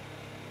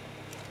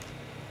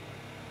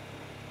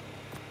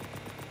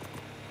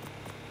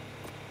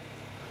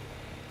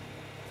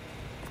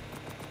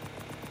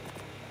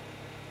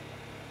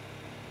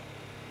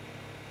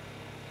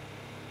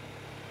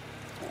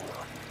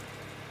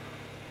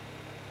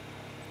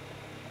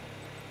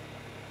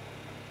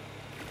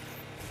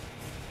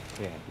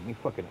 Yeah, give me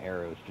fucking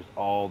arrows. Just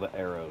all the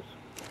arrows.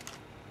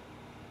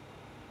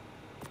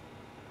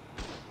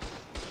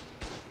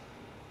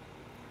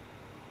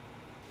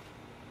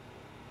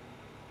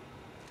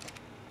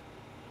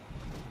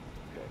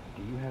 Okay,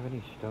 do you have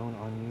any stone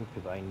on you?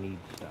 Because I need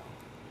stone.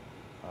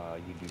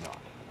 You do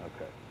not.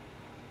 Okay.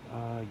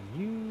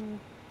 You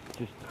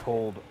just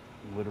hold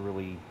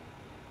literally...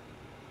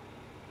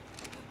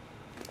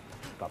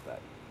 Stop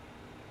that.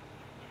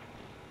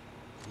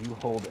 You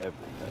hold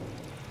everything.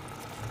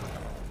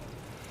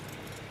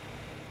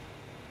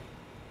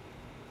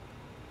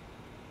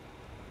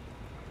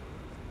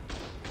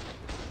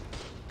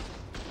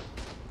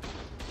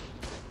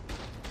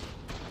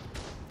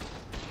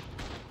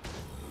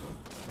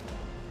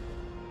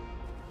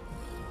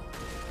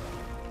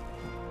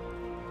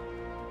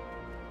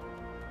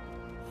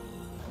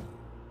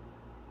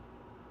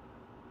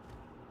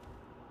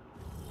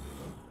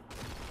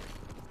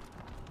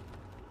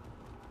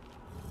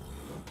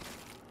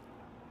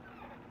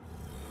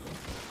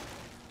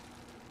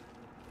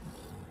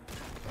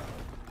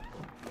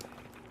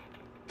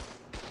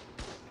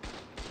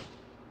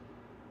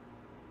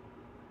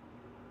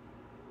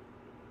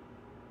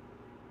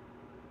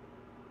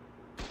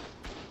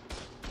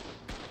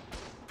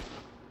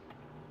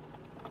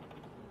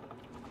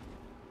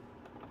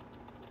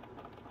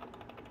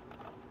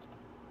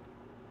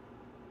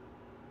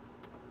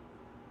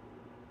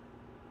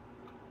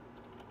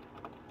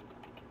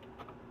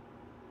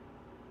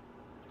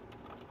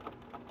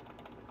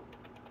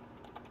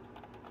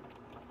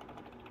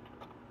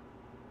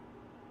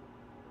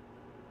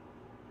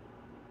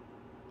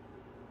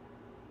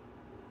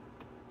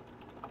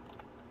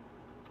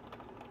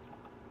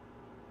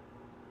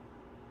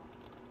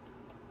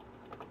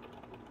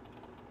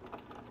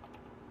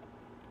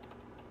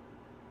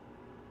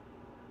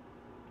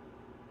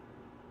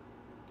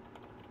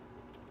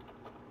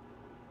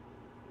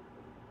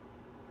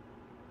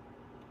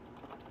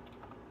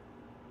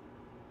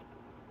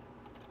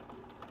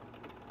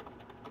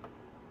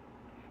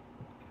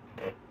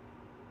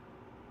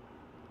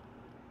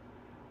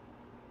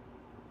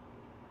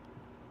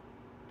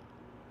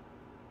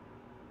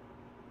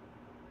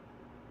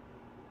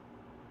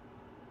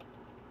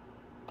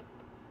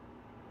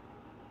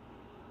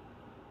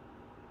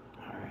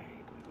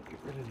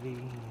 Rid of these.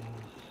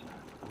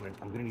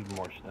 I'm gonna need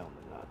more stone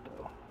than that,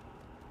 though.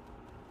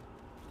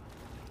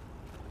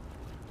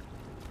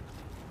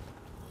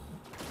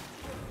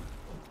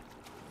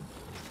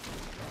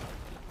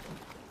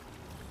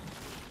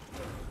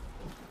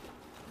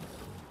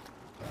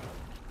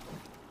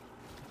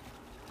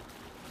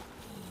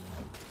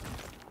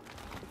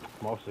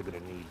 I'm also gonna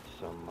need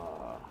some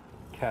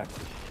cactus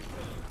juice.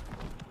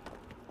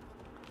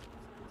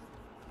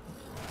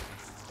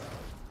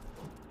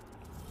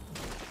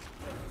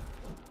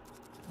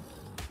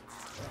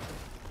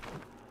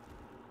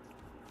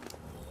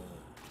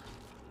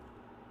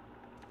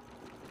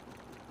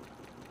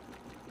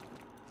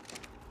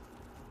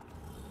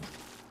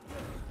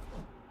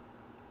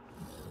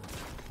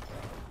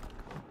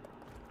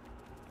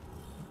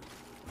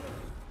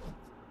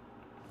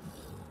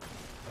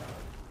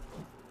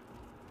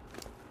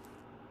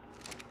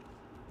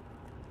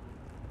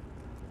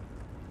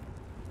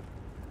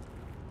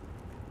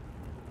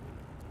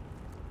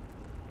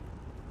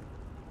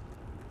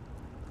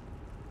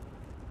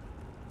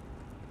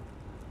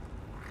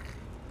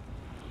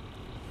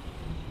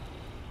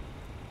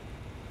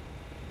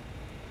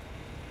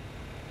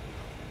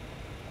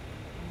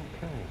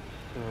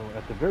 So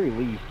at the very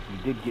least, you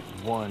did get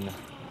one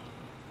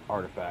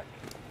artifact,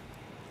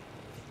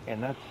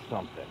 and that's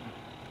something.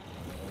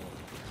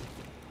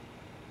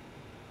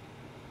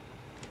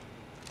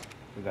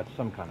 We got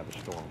some kind of a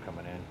storm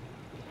coming in.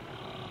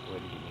 Go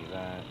ahead and give me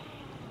that.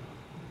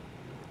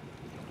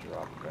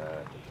 Drop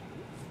that.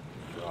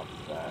 Drop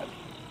that.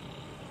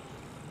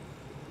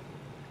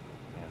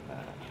 And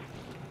that.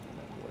 And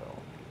then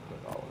we'll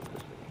put all of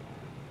this in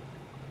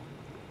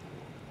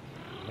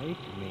here.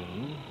 Make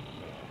me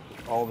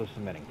all the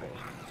cementing paste.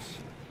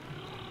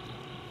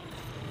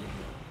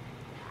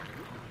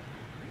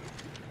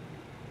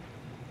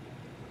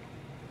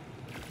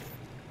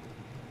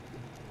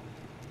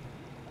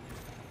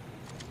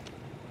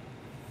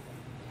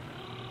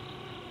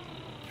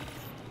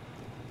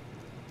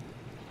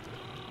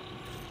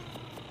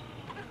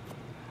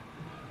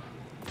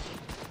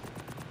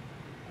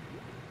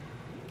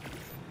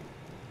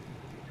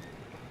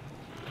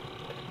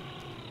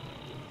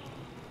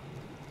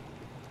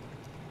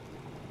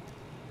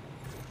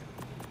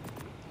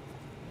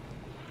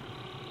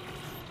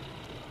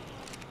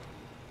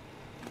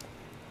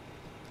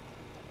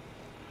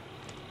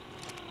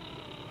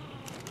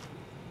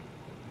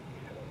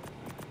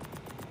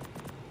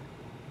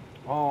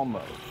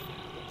 Almost.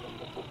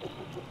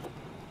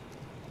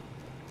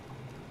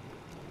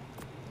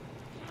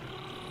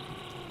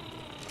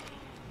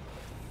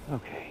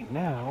 Okay,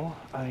 now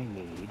I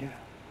need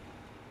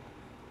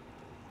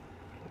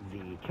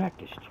the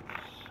cactus juice.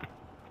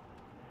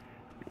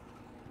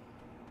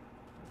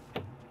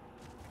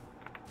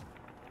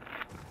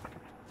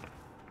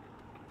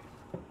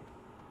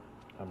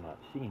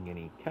 seeing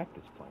any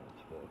cactus plants,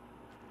 though.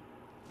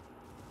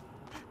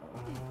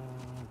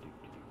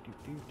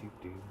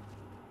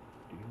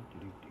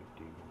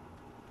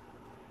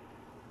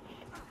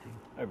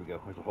 There we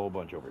go. There's a whole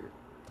bunch over here.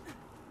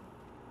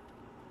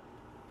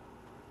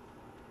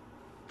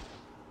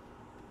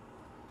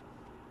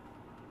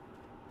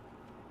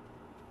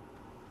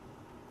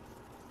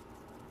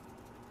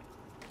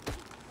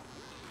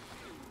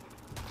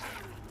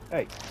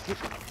 Hey, get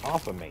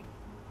off of me,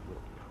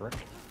 little prick.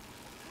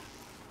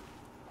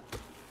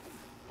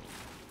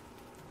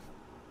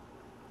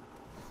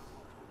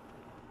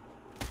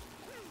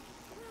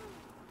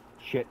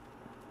 Shit.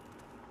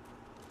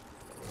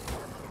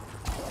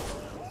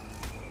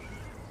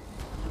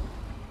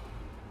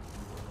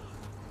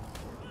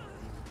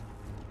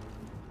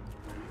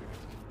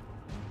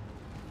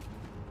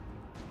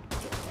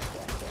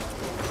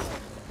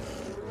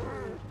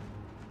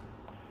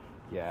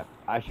 Yeah,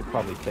 I should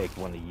probably take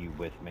one of you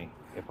with me,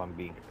 if I'm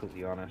being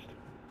completely honest.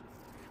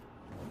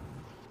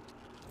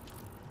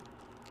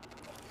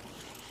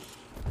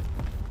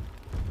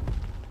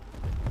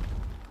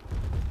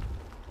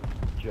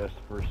 Just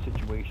for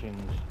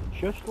situations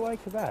just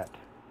like that.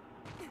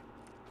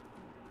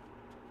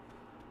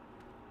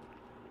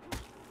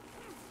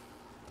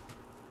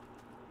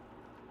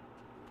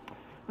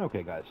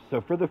 Okay guys,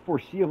 so for the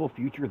foreseeable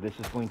future, this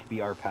is going to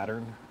be our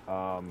pattern.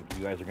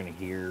 You guys are going to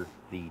hear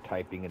the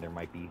typing and there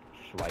might be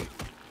slight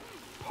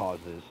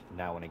pauses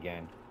now and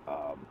again,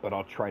 but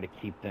I'll try to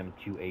keep them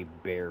to a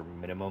bare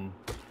minimum.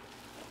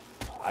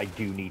 I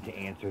do need to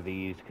answer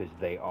these because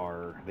they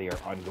are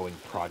ongoing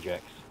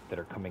projects that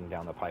are coming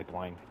down the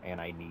pipeline,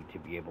 and I need to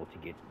be able to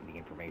get the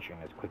information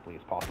as quickly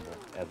as possible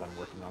as I'm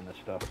working on this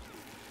stuff.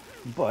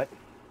 But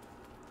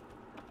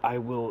I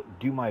will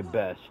do my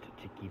best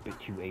to keep it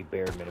to a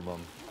bare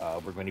minimum.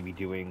 We're going to be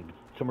doing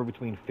somewhere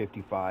between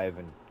 55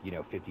 and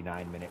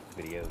 59-minute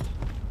videos.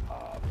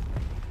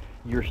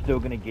 You're still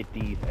going to get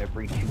these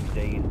every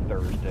Tuesday and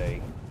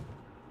Thursday.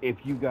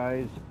 If you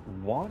guys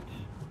want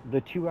the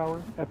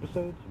 2-hour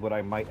episodes, what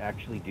I might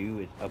actually do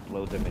is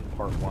upload them in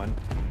part 1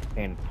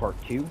 and part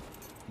 2.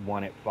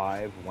 One at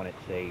 5, one at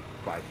say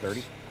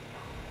 5:30.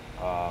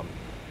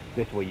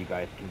 This way you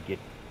guys can get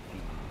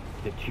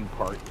the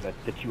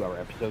 2-hour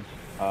episodes.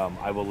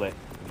 I will let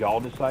y'all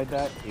decide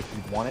that. If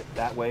you want it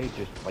that way,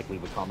 just like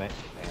leave a comment,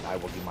 and I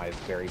will do my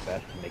very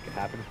best to make it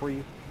happen for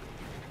you.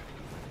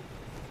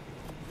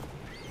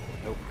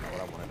 Nope, not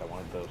what I wanted. I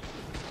wanted those.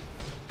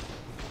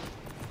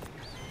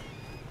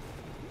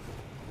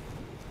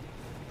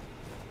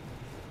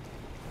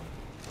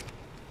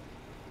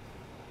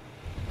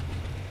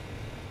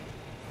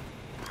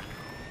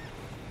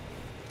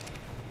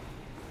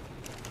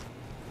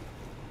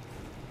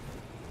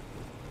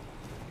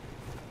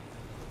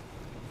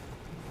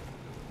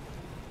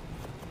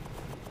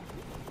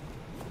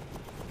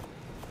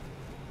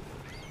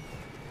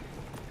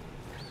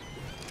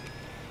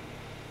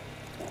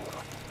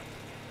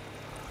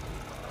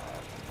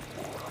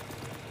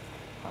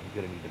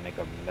 Gonna need to make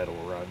a metal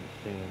run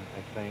soon,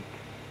 I think.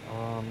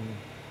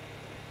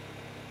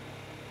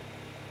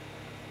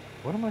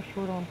 What am I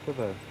short on for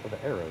the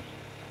arrows?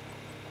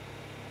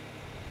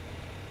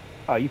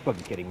 Oh, you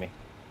fucking kidding me?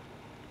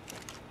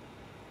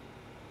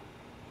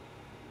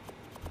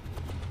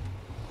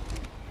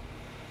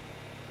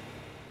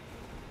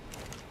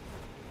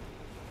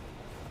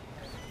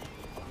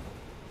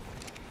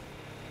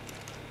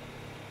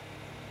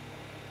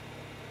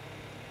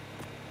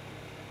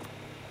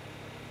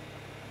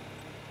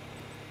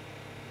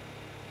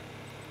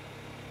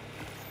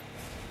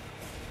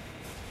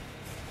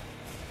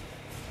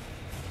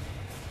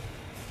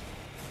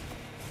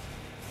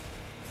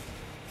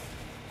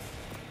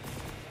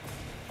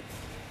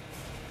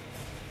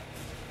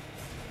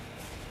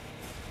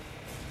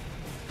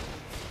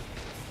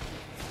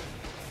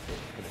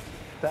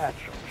 Thatch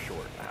I'm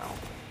short now.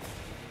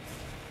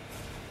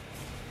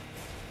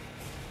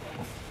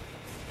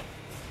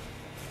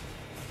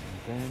 And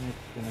then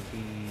it's going to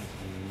be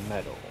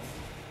metal.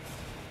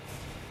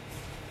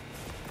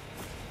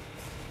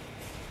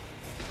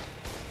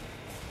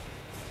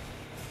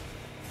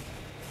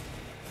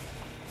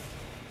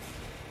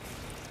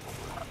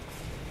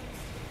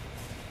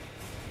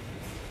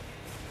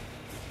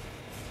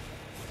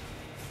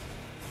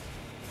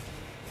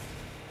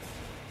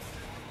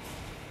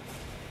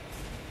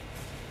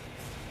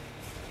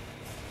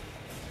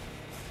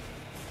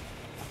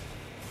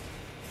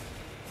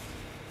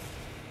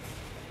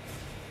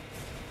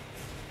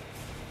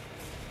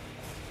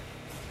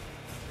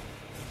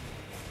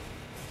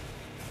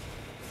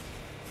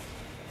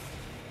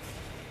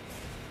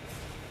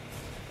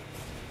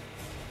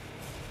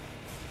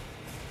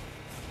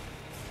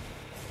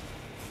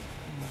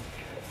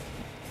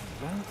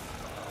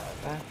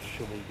 That's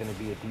actually going to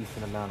be a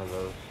decent amount of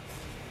those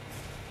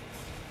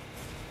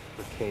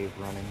for cave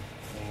running.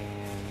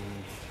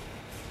 And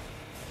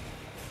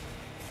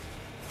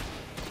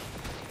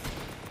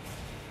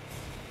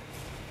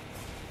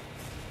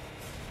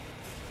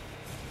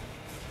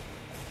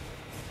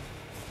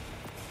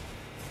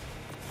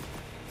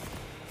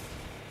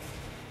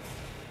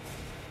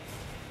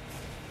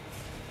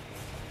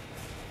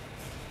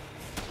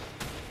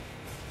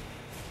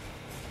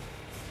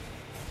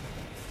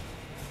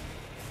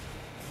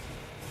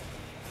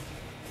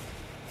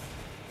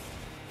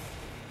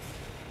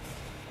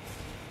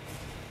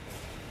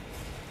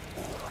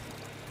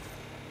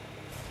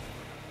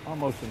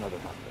Almost another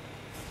 100.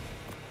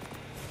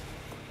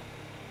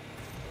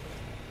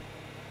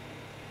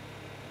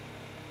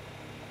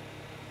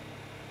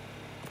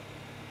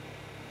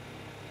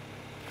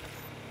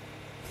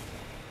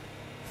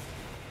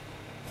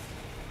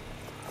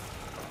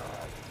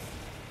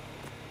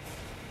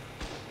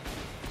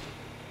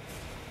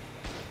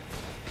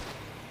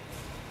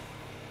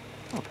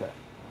 Okay,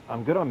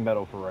 I'm good on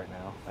metal for right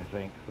now, I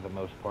think, for the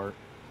most part.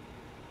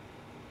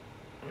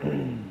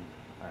 Alright,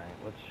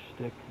 let's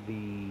stick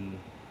the...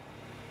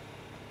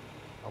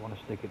 I want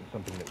to stick it in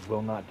something that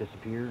will not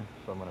disappear,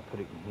 so I'm going to put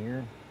it in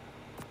here.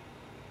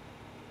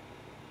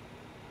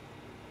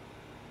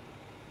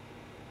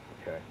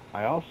 Okay,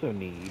 I also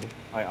need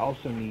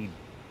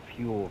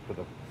fuel for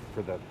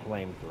the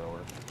flamethrower.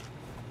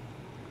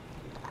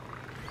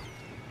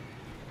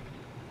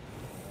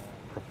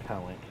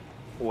 Propellant.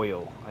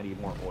 Oil. I need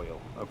more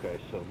oil. Okay,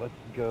 so let's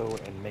go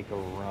and make a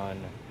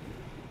run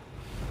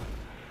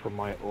for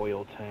my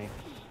oil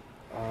tanks.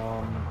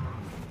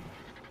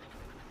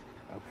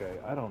 Okay,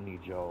 I don't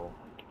need y'all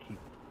to keep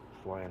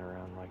flying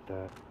around like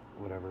that.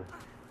 Whatever.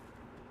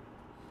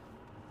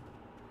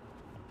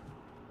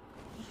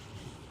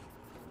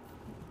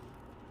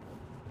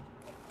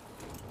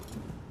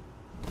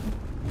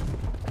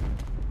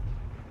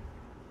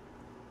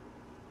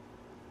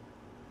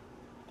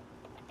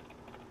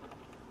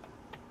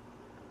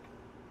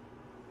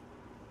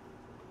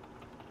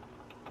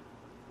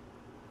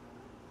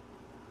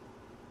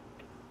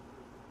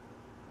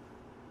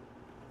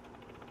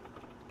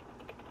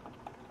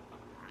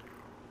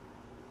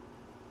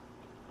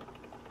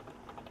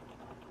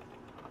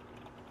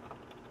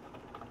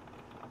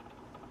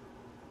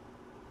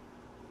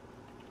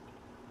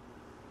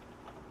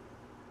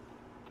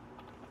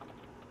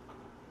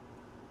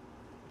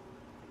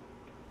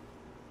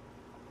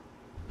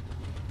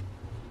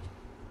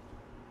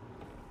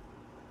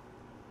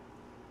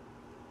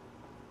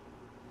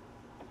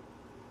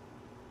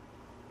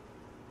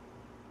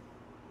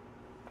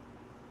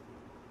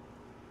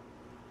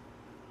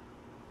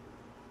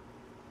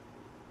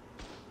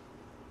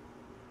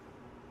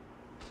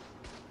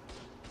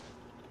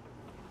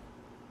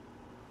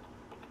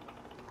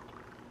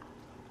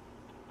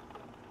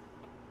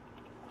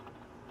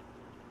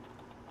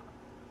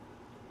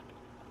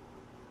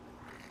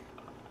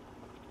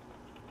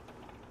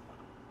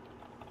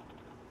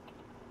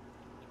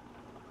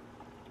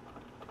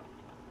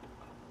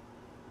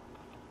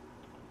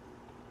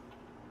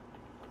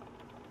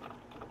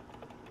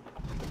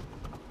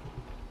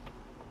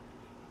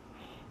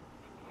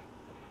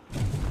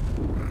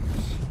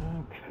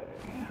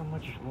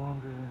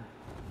 Longer.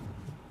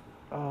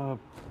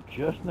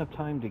 Just enough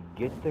time to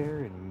get there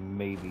and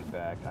maybe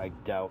back. I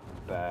doubt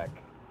back,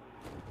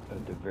 but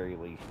at the very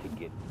least to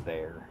get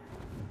there.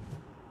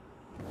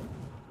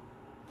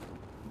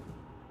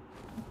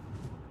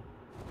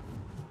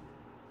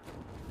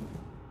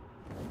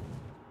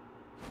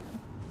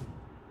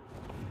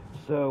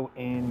 So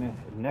in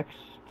next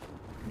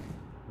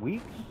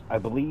weeks, I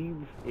believe,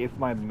 if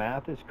my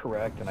math is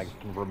correct and I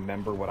can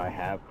remember what I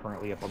have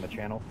currently up on the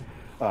channel,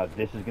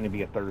 this is going to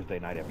be a Thursday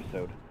night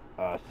episode.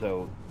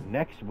 So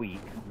next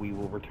week we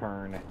will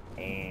return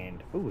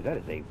and... Ooh, that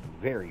is a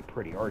very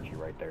pretty Argy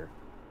right there.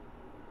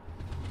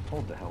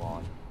 Hold the hell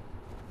on.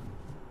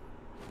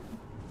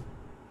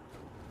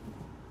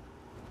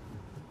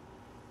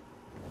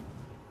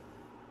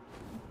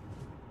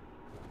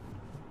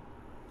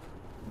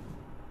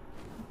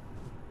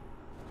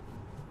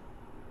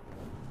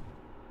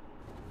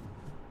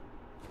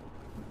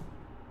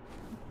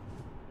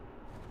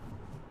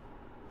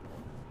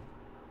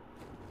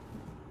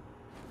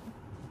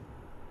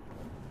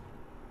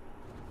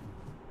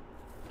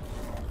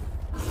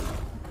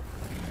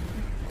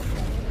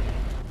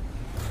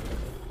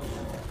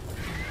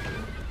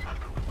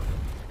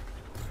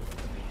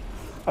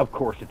 Of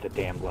course, it's a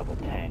damn level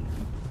 10.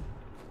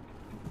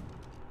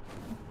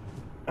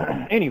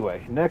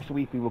 Anyway, next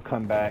week we will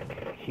come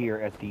back here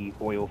at the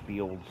oil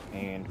fields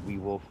and we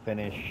will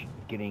finish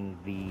getting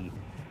the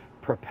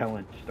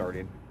propellant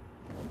started,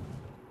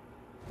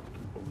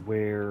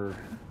 where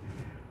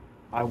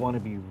I want to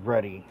be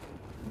ready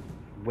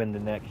when the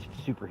next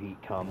superheat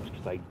comes,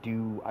 because I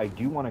do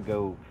want to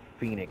go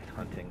phoenix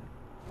hunting.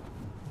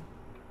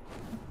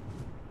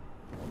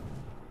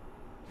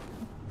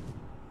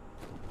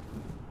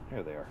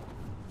 There they are.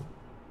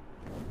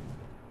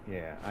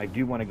 Yeah, I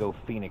do want to go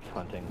phoenix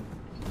hunting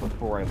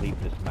before I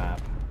leave this map.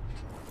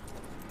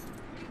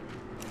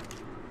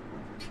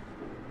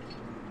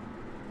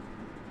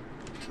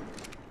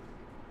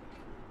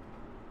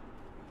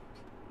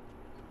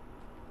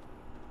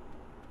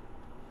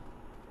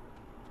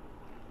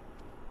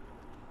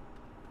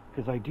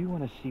 Because I do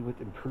want to see what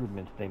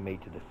improvements they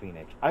made to the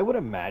Phoenix. I would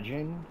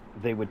imagine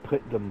they would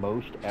put the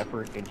most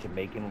effort into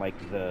making like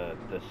the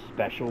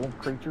special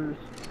creatures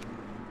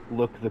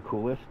look the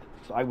coolest.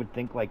 So I would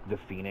think like the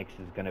Phoenix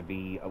is going to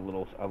be a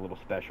little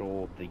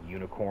special. The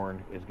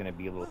unicorn is going to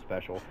be a little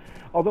special.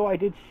 Although I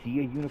did see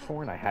a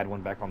unicorn, I had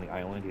one back on the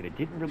island, and it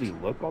didn't really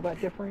look all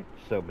that different.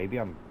 So maybe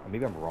I'm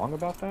wrong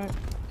about that.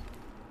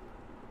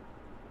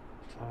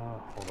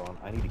 Hold on.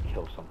 I need to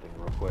kill something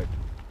real quick.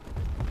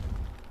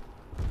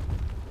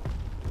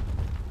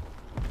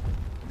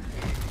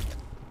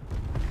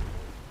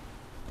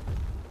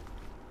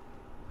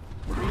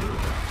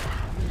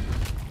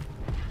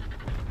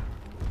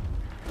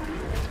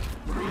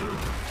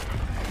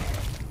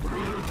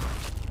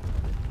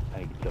 I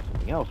need to kill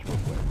something else real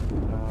quick.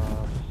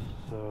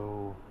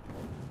 So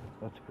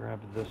let's grab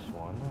this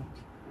one.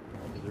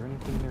 Is there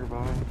anything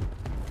nearby?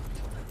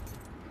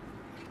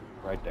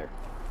 Right there.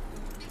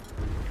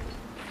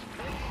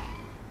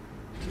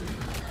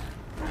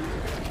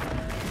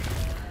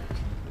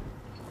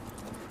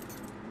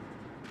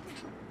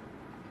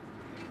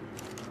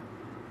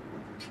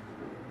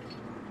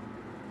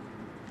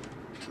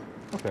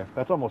 Okay,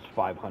 that's almost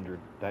 500.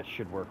 That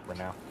should work for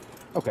now.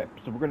 Okay,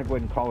 so we're going to go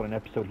ahead and call it an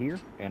episode here,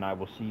 and I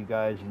will see you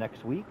guys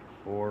next week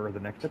for the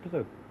next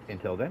episode.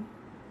 Until then,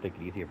 take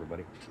it easy,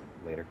 everybody.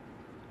 Later.